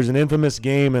 There's an infamous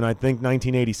game in, I think,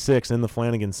 1986 in the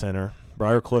Flanagan Center,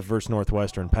 Briar Cliff versus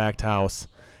Northwestern, packed house.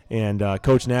 And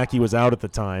Coach Nackey was out at the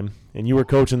time, and you were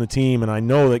coaching the team, and I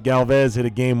know that Galvez hit a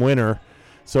game winner.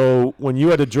 So when you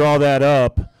had to draw that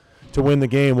up to win the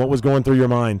game, what was going through your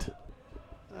mind?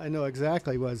 I know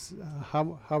exactly was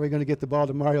how are we going to get the ball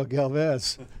to Mario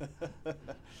Galvez?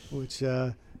 Which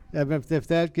if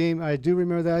that game, I do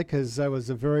remember that because I was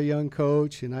a very young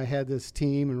coach and I had this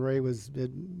team and Ray was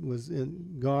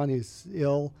gone. He's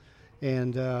ill,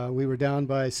 and we were down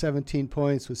by 17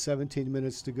 points with 17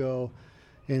 minutes to go,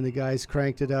 and the guys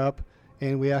cranked it up,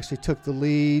 and we actually took the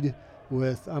lead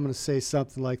with, I'm going to say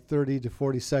something like 30 to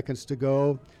 40 seconds to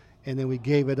go, and then we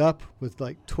gave it up with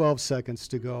like 12 seconds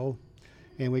to go.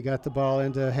 And we got the ball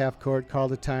into half court,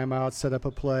 called a timeout, set up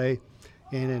a play,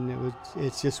 and then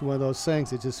it's just one of those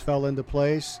things. It just fell into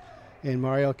place, and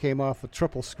Mario came off a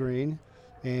triple screen,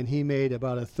 and he made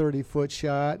about a 30-foot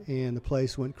shot, and the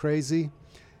place went crazy.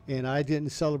 And I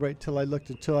didn't celebrate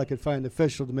until I could find the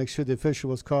official to make sure the official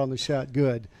was calling the shot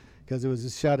good, because it was a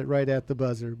shot right at the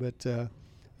buzzer. But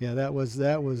yeah, that was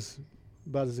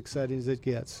about as exciting as it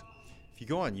gets. If you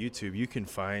go on YouTube, you can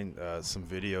find some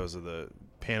videos of the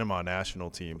Panama national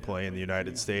team playing the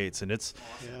United States, and it's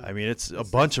a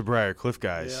bunch of Briar Cliff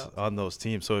guys on those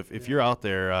teams. So if you're out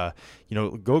there,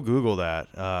 go Google that.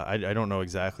 I don't know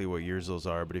exactly what years those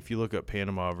are, but if you look up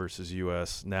Panama versus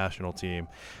U.S. national team,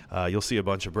 you'll see a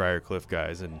bunch of Briar Cliff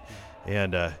guys. And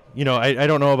I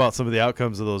don't know about some of the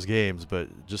outcomes of those games,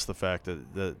 but just the fact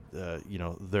that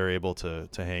they're able to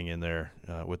hang in there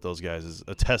with those guys is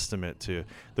a testament to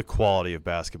the quality of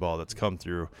basketball that's come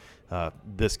through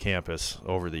this campus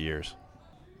over the years.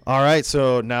 All right,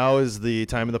 so now is the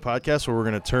time of the podcast where we're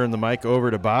going to turn the mic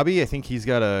over to Bobby. I think he's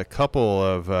got a couple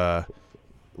of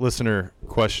listener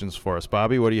questions for us.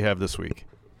 Bobby, what do you have this week?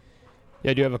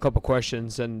 Yeah, I do have a couple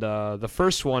questions, and the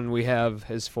first one we have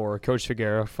is for Coach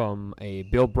Figuera from a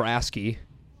Bill Brasky.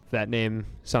 If that name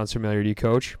sounds familiar to you,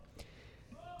 Coach.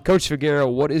 Coach Figuera,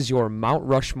 what is your Mount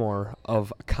Rushmore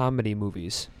of comedy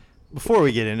movies? Before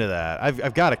we get into that,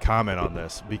 I've got to comment on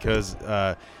this because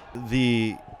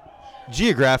the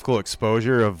geographical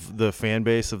exposure of the fan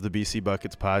base of the BC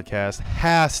Buckets podcast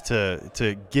has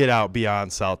to get out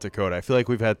beyond South Dakota. I feel like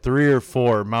we've had 3 or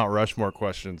 4 Mount Rushmore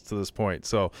questions to this point.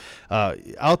 So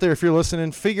out there, if you're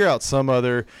listening, figure out some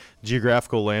other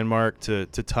geographical landmark to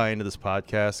tie into this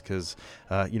podcast because,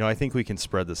 I think we can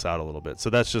spread this out a little bit. So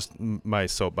that's just my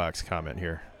soapbox comment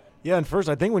here. Yeah, and first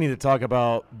I think we need to talk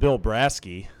about Bill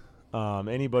Brasky.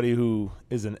 Anybody who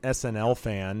is an SNL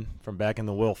fan from back in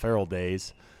the Will Ferrell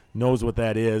days knows what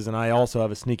that is, and I also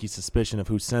have a sneaky suspicion of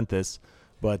who sent this,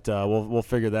 but we'll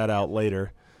figure that out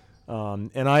later.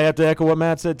 And I have to echo what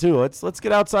Matt said too. Let's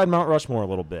get outside Mount Rushmore a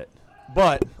little bit,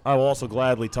 but I will also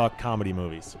gladly talk comedy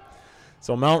movies.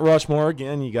 So Mount Rushmore,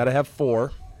 again, you got to have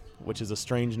 4, which is a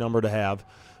strange number to have,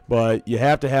 but you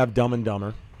have to have Dumb and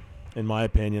Dumber. In my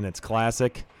opinion, it's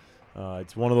classic.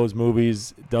 It's one of those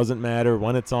movies. It doesn't matter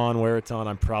when it's on, where it's on.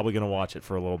 I'm probably going to watch it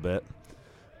for a little bit.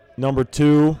 Number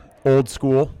 2, Old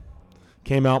School.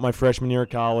 Came out my freshman year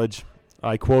of college.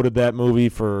 I quoted that movie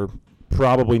for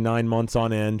probably 9 months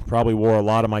on end. Probably wore a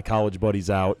lot of my college buddies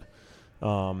out.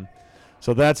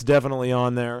 So that's definitely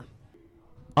on there.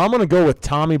 I'm going to go with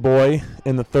Tommy Boy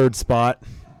in the 3rd spot.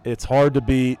 It's hard to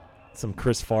beat some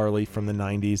Chris Farley from the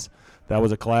 90s. That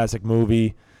was a classic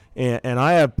movie. And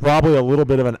I have probably a little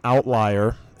bit of an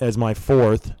outlier as my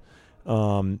 4th.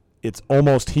 It's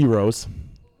Almost Heroes.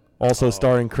 Also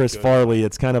starring Chris Farley.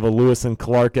 It's kind of a Lewis and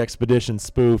Clark expedition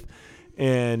spoof.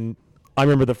 And I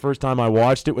remember the first time I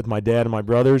watched it with my dad and my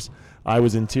brothers, I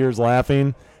was in tears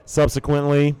laughing.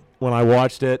 Subsequently, when I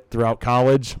watched it throughout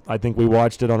college, I think we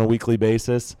watched it on a weekly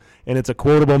basis. And it's a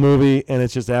quotable movie, and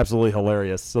it's just absolutely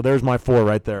hilarious. So there's my 4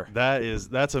 right there.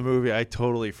 That's a movie I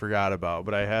totally forgot about,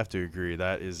 but I have to agree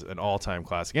that is an all-time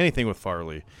classic. Anything with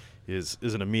Farley is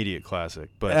an immediate classic.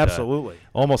 But absolutely.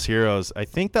 Almost Heroes, I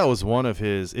think that was one of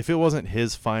his, if it wasn't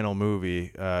his final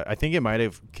movie, I think it might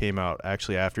have came out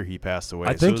actually after he passed away.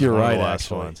 I think you're right,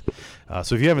 actually.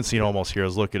 So if you haven't seen Almost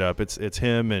Heroes, look it up. It's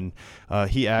him, and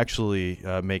he actually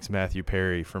makes Matthew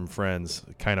Perry from Friends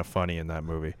kind of funny in that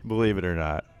movie, believe it or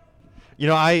not.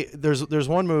 There's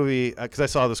one movie because I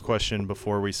saw this question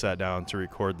before we sat down to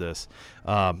record this,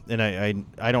 and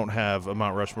I don't have a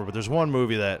Mount Rushmore, but there's one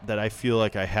movie that I feel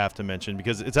like I have to mention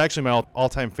because it's actually my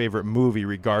all-time favorite movie,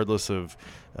 regardless of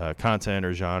content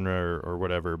or genre or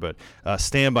whatever. But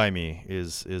Stand By Me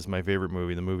is my favorite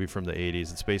movie, the movie from the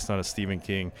 80s. It's based on a Stephen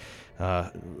King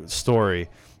story,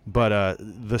 but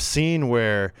the scene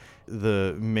where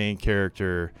the main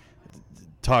character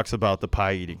talks about the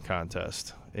pie eating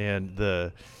contest and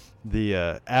the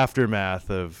aftermath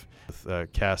of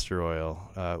castor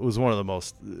oil was one of the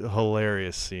most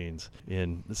hilarious scenes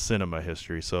in cinema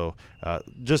history. So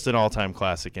just an all-time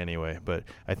classic anyway, but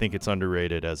I think it's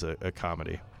underrated as a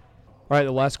comedy. All right,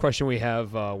 the last question we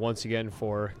have once again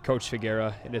for Coach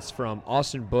Figuera, and it's from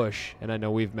Austin Bush. And I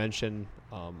know we've mentioned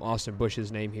Austin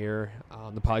Bush's name here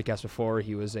on the podcast before.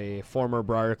 He was a former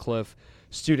Briarcliff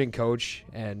student coach,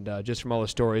 and just from all the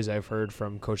stories I've heard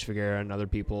from Coach Figuera and other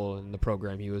people in the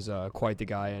program, he was quite the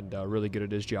guy and really good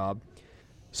at his job.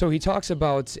 So he talks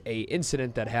about a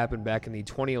incident that happened back in the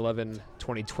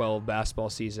 2011-2012 basketball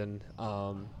season,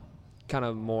 kind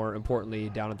of more importantly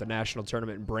down at the national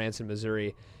tournament in Branson,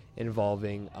 Missouri,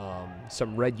 involving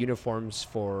some red uniforms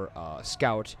for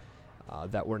scout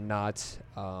that were not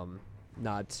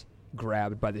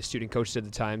grabbed by the student coaches at the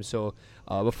time. So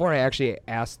before I actually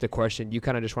ask the question, you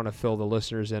kind of just want to fill the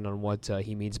listeners in on what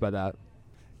he means by that.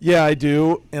 Yeah, I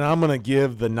do, and I'm going to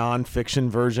give the nonfiction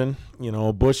version.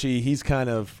 Bushy, he's kind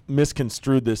of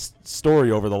misconstrued this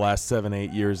story over the last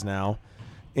 7-8 years now.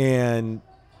 And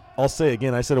I'll say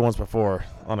again, I said it once before,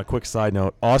 on a quick side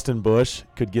note, Austin Bush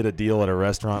could get a deal at a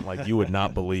restaurant like you would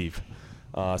not believe.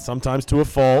 Sometimes to a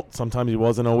fault. Sometimes he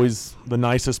wasn't always the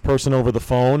nicest person over the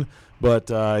phone, but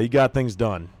he got things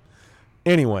done.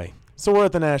 Anyway, so we're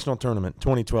at the national tournament,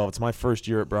 2012. It's my first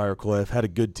year at Briarcliff. Had a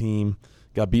good team.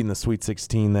 Got beaten the Sweet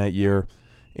 16 that year.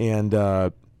 And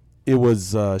it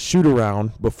was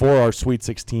shoot-around before our Sweet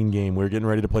 16 game. We were getting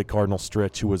ready to play Cardinal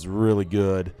Stritch, who was really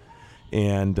good.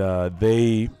 And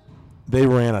they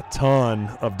ran a ton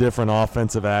of different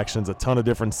offensive actions, a ton of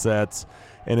different sets.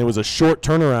 And it was a short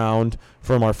turnaround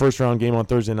from our first-round game on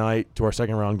Thursday night to our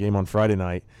second-round game on Friday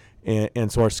night.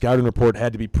 And so our scouting report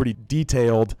had to be pretty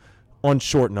detailed on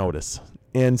short notice.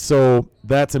 And so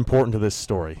that's important to this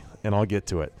story, and I'll get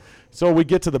to it. So we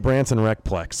get to the Branson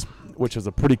Recplex, which is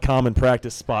a pretty common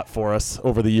practice spot for us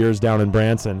over the years down in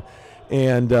Branson.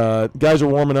 And guys are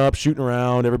warming up, shooting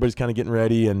around. Everybody's kind of getting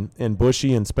ready. And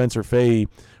Bushy and Spencer Fahey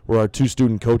were our two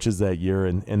student coaches that year.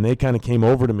 And they kind of came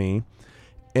over to me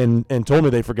and told me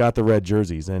they forgot the red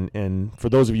jerseys. And for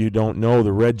those of you who don't know,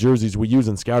 the red jerseys we use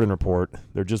in Scouting Report,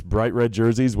 they're just bright red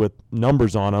jerseys with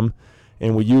numbers on them.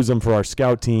 And we use them for our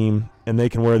scout team, and they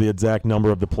can wear the exact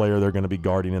number of the player they're going to be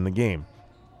guarding in the game.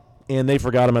 And they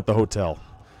forgot them at the hotel.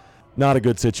 Not a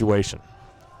good situation.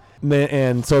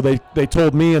 And so they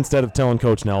told me instead of telling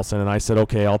Coach Nelson, and I said,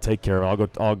 okay, I'll take care of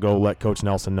it. I'll go let Coach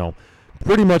Nelson know.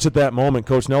 Pretty much at that moment,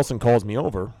 Coach Nelson calls me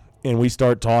over, and we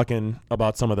start talking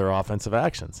about some of their offensive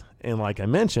actions. And like I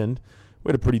mentioned, we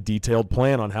had a pretty detailed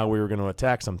plan on how we were going to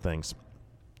attack some things.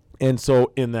 And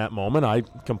so in that moment, I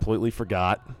completely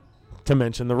forgot to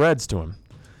mention the Reds to him.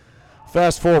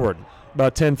 Fast forward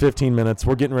about 10, 15 minutes,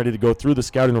 we're getting ready to go through the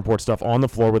scouting report stuff on the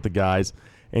floor with the guys,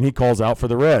 and he calls out for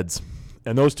the Reds.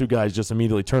 And those two guys just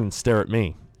immediately turn and stare at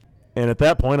me. And at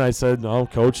that point, I said, "Oh,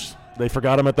 Coach, they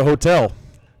forgot him at the hotel."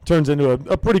 Turns into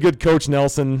a pretty good Coach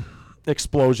Nelson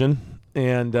explosion.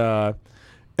 And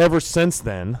ever since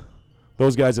then,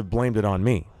 those guys have blamed it on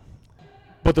me.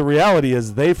 But the reality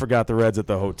is they forgot the Reds at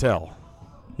the hotel.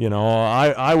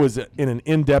 I was in an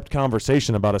in-depth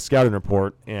conversation about a scouting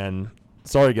report, and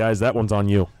sorry, guys, that one's on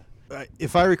you.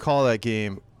 If I recall that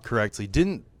game correctly,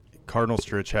 didn't Cardinal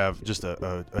Stritch have just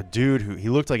a dude who he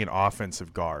looked like an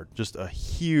offensive guard, just a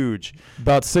huge,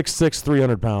 about 6'6",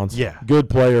 300 pounds. Yeah, good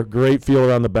player, great feel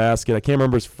around the basket. I can't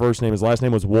remember his first name. His last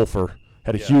name was Wolfer.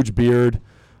 Had a huge beard.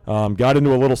 Got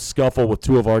into a little scuffle with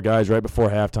two of our guys right before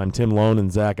halftime, Tim Lone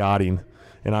and Zach Otting,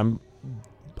 and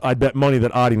I'd bet money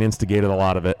that Otting instigated a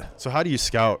lot of it. So how do you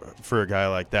scout for a guy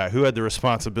like that? Who had the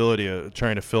responsibility of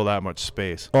trying to fill that much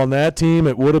space? On that team,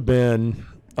 it would have been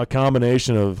a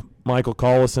combination of Michael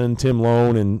Collison, Tim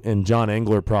Lone, and John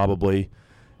Engler probably.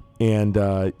 And,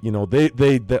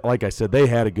 they like I said, they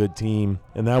had a good team.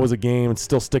 And that was a game. It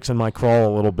still sticks in my craw a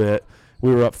little bit.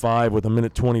 We were up 5 with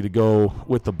 1:20 to go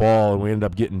with the ball, and we ended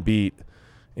up getting beat.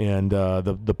 And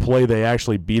the play they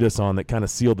actually beat us on that kind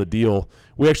of sealed the deal,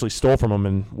 we actually stole from them,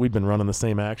 and we've been running the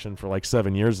same action for like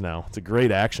 7 years now. It's a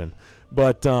great action.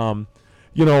 But,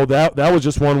 that was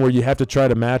just one where you have to try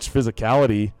to match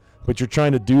physicality, but you're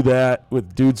trying to do that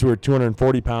with dudes who are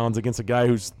 240 pounds against a guy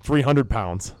who's 300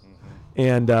 pounds.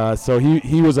 And so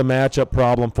he was a matchup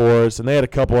problem for us, and they had a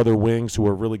couple other wings who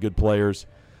were really good players.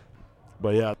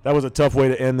 But, yeah, that was a tough way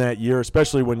to end that year,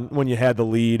 especially when you had the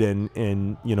lead and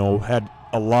had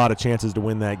a lot of chances to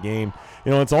win that game.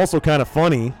 It's also kind of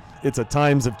funny. It's a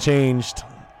times have changed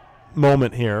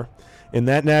moment here. In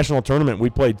that national tournament, we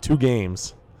played 2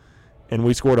 games, and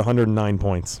we scored 109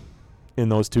 points in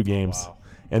those 2 games. Wow.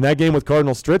 And that game with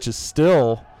Cardinal Stritch is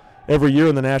still – every year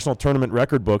in the national tournament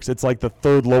record books, it's like the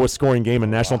 3rd lowest scoring game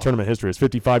in national tournament history. It's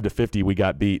 55-50 we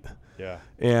got beat. Yeah.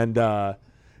 And,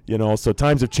 so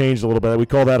times have changed a little bit. We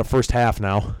call that a first half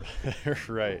now.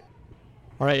 Right.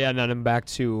 All right, yeah, and then back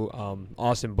to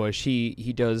Austin Bush.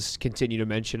 He does continue to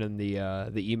mention in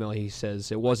the email, he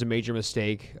says, it was a major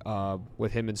mistake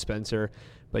with him and Spencer,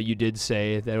 but you did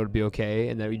say that it would be okay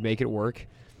and that we'd make it work.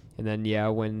 And then, yeah,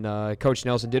 when Coach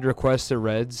Nelson did request the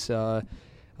Reds,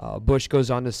 Bush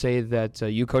goes on to say that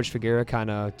you, Coach Figueroa, kind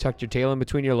of tucked your tail in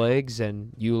between your legs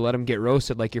and you let him get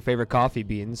roasted like your favorite coffee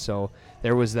beans. So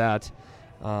there was that.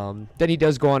 Then he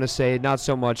does go on to say not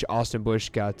so much Austin Bush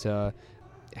got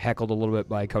heckled a little bit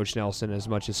by Coach Nelson as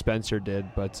much as Spencer did,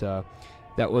 but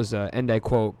that was a, end I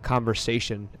quote,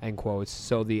 conversation, end quotes.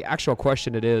 So the actual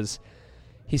question it is,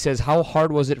 he says, how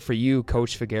hard was it for you,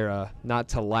 Coach Figueroa, not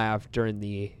to laugh during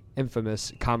the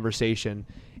infamous conversation,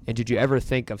 and did you ever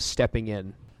think of stepping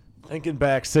in? Thinking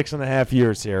back 6.5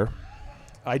 years here,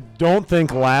 I don't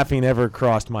think laughing ever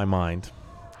crossed my mind.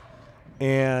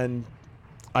 And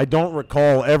I don't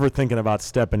recall ever thinking about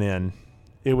stepping in.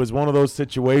 It was one of those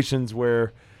situations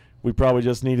where we probably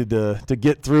just needed to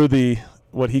get through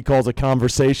what he calls a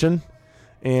conversation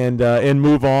and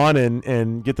move on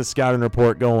and get the scouting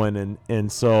report going.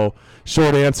 And so,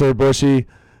 short answer, Bushy,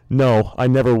 no, I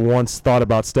never once thought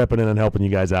about stepping in and helping you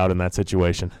guys out in that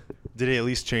situation. Did he at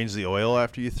least change the oil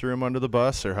after you threw him under the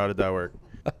bus, or how did that work?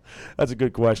 That's a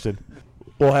good question.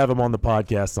 We'll have him on the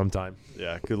podcast sometime.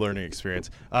 Yeah, good learning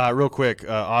experience. Real quick,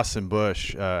 Austin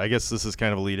Bush, I guess this is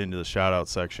kind of a lead into the shout-out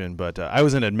section, but I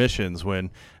was in admissions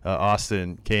when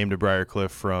Austin came to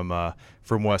Briarcliff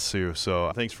from West Sioux.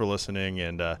 So thanks for listening,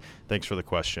 and thanks for the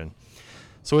question.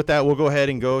 So with that, we'll go ahead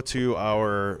and go to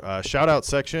our shout-out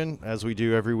section, as we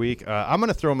do every week. I'm going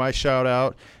to throw my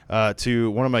shout-out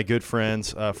to one of my good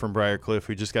friends from Briarcliff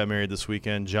who just got married this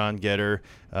weekend, John Getter.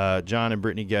 John and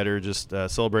Brittany Getter just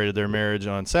celebrated their marriage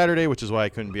on Saturday, which is why I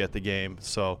couldn't be at the game.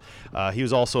 So he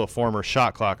was also a former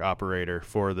shot clock operator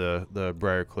for the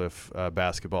Briarcliff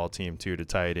basketball team, too, to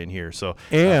tie it in here. So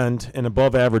and an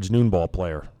above-average noon ball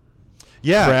player.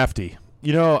 Yeah. Crafty.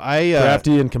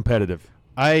 Crafty and competitive.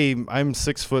 I'm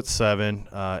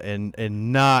 6'7",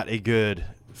 and not a good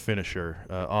finisher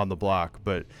on the block.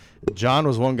 But John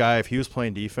was one guy, if he was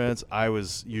playing defense, I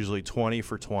was usually 20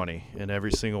 for 20 in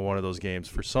every single one of those games.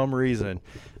 For some reason,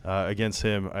 against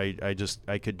him,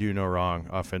 I could do no wrong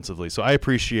offensively. So I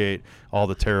appreciate all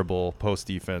the terrible post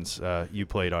defense you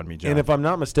played on me, John. And if I'm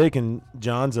not mistaken,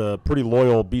 John's a pretty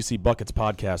loyal BC Buckets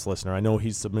podcast listener. I know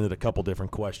he's submitted a couple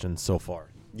different questions so far.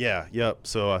 Yeah, yep.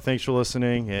 So thanks for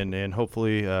listening, and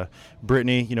hopefully,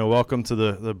 Brittany, welcome to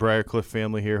the Briarcliff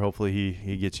family here. Hopefully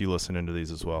he gets you listening to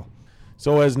these as well.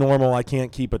 So as normal, I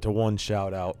can't keep it to one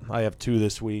shout-out. I have 2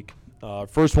 this week.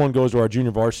 First one goes to our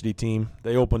junior varsity team.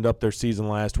 They opened up their season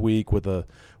last week with a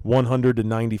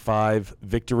 100-95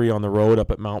 victory on the road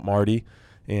up at Mount Marty,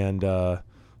 and a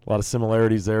lot of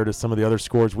similarities there to some of the other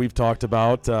scores we've talked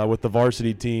about with the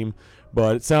varsity team.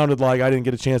 But it sounded like I didn't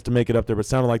get a chance to make it up there, but it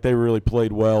sounded like they really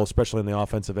played well, especially in the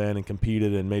offensive end, and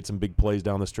competed and made some big plays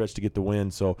down the stretch to get the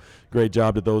win. So great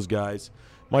job to those guys.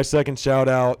 My second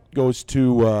shout-out goes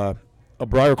to a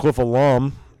Briarcliff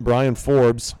alum, Brian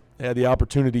Forbes. I had the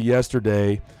opportunity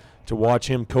yesterday to watch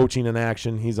him coaching in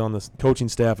action. He's on the coaching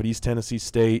staff at East Tennessee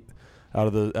State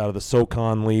out of the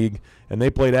SoCon League, and they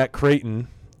played at Creighton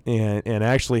and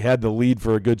actually had the lead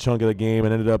for a good chunk of the game,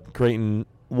 and ended up Creighton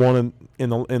won in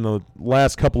the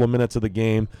last couple of minutes of the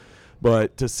game.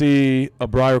 But to see a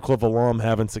Briarcliff alum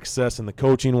having success in the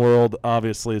coaching world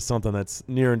obviously is something that's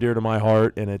near and dear to my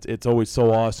heart, and it's always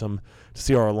so awesome to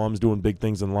see our alums doing big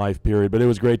things in life, period. But it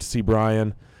was great to see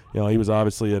Brian. He was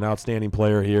obviously an outstanding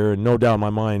player here, and no doubt in my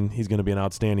mind he's going to be an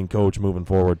outstanding coach moving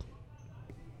forward.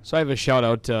 So I have a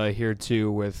shout-out here,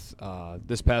 too, with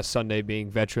this past Sunday being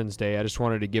Veterans Day. I just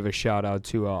wanted to give a shout-out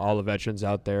to all the veterans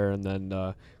out there, and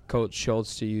then Coach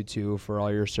Schultz, to you, too, for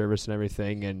all your service and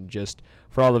everything, and just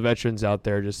for all the veterans out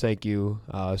there, just thank you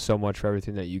so much for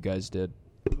everything that you guys did.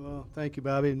 Well, thank you,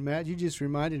 Bobby. And Matt, you just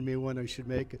reminded me when I should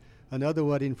make another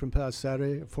wedding from past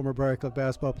Saturday. Former Briarcliff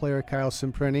basketball player Kyle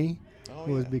Cimprini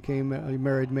became a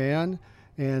married man,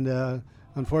 and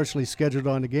unfortunately scheduled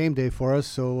on the game day for us,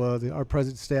 so our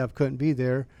present staff couldn't be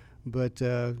there. But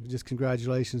just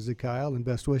congratulations to Kyle and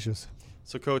best wishes.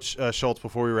 So, Coach Schultz,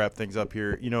 before we wrap things up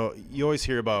here, you always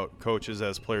hear about coaches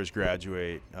as players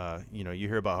graduate. You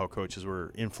hear about how coaches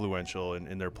were influential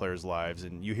in their players' lives,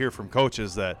 and you hear from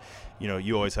coaches that,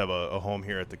 you always have a home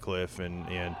here at the Cliff,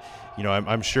 and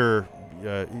I'm sure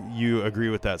you agree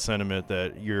with that sentiment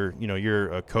that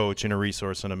you're a coach and a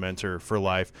resource and a mentor for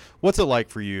life. What's it like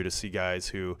for you to see guys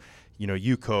who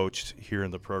you coached here in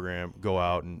the program go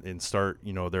out and start,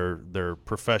 their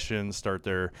professions, start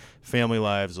their family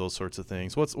lives, those sorts of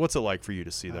things? What's it like for you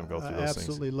to see them go through those things? I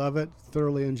absolutely love it,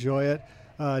 thoroughly enjoy it.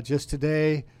 Just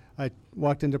today, I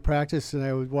walked into practice and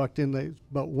I walked in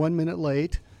about 1 minute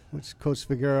late, which Coach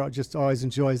Figueroa just always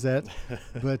enjoys that.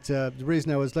 But the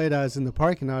reason I was late, I was in the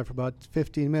parking lot for about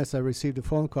 15 minutes. I received a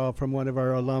phone call from one of our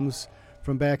alums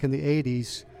from back in the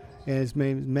 80s, and his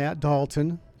name is Matt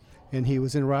Dalton. And he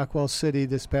was in Rockwell City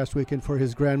this past weekend for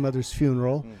his grandmother's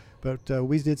funeral. But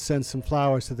we did send some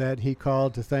flowers to that. He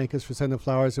called to thank us for sending the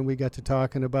flowers, and we got to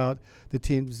talking about the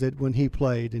teams that when he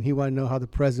played, and he wanted to know how the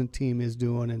present team is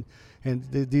doing. And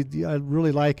I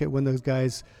really like it when those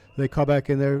guys, they call back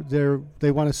and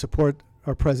they want to support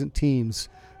our present teams.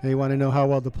 They want to know how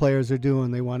well the players are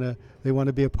doing. They want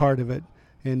to be a part of it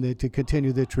and to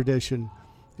continue the tradition.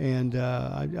 And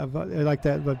I like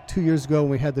that. About 2 years ago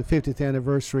when we had the 50th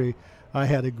anniversary, I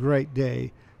had a great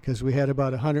day because we had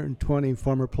about 120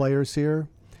 former players here.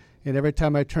 And every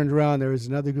time I turned around, there was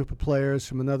another group of players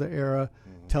from another era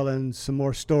telling some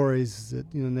more stories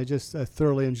that, and I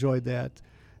thoroughly enjoyed that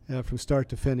from start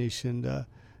to finish. And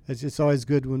it's always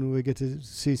good when we get to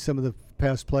see some of the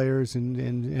past players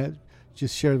and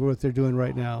just share what they're doing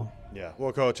right now. Yeah,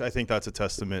 well, Coach, I think that's a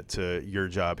testament to your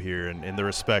job here and the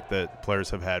respect that players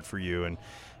have had for you.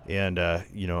 And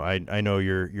I know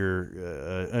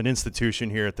you're an institution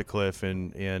here at the Cliff,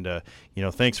 and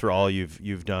thanks for all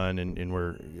you've done, and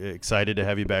we're excited to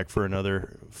have you back for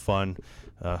another fun,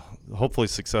 hopefully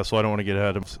successful. I don't want to get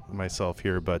ahead of myself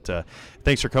here, but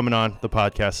thanks for coming on the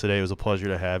podcast today. It was a pleasure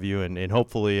to have you, and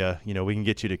hopefully we can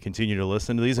get you to continue to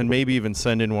listen to these and maybe even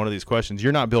send in one of these questions.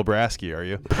 You're not Bill Brasky, are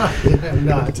you? I'm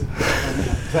not.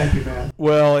 Thank you, Matt.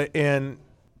 Well, and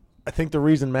I think the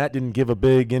reason Matt didn't give a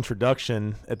big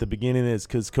introduction at the beginning is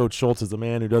because Coach Schultz is a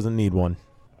man who doesn't need one.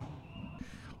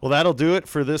 Well, that'll do it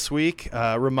for this week.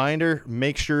 Reminder,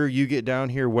 make sure you get down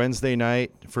here Wednesday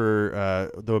night for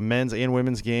the men's and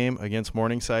women's game against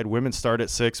Morningside. Women start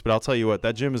at 6, but I'll tell you what,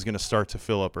 that gym is going to start to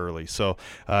fill up early. So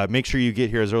make sure you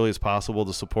get here as early as possible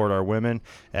to support our women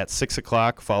at 6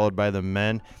 o'clock, followed by the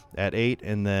men at 8,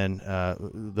 and then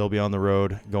they'll be on the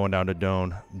road going down to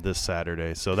Doane this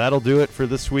Saturday. So that'll do it for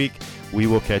this week. We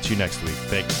will catch you next week.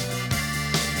 Thanks.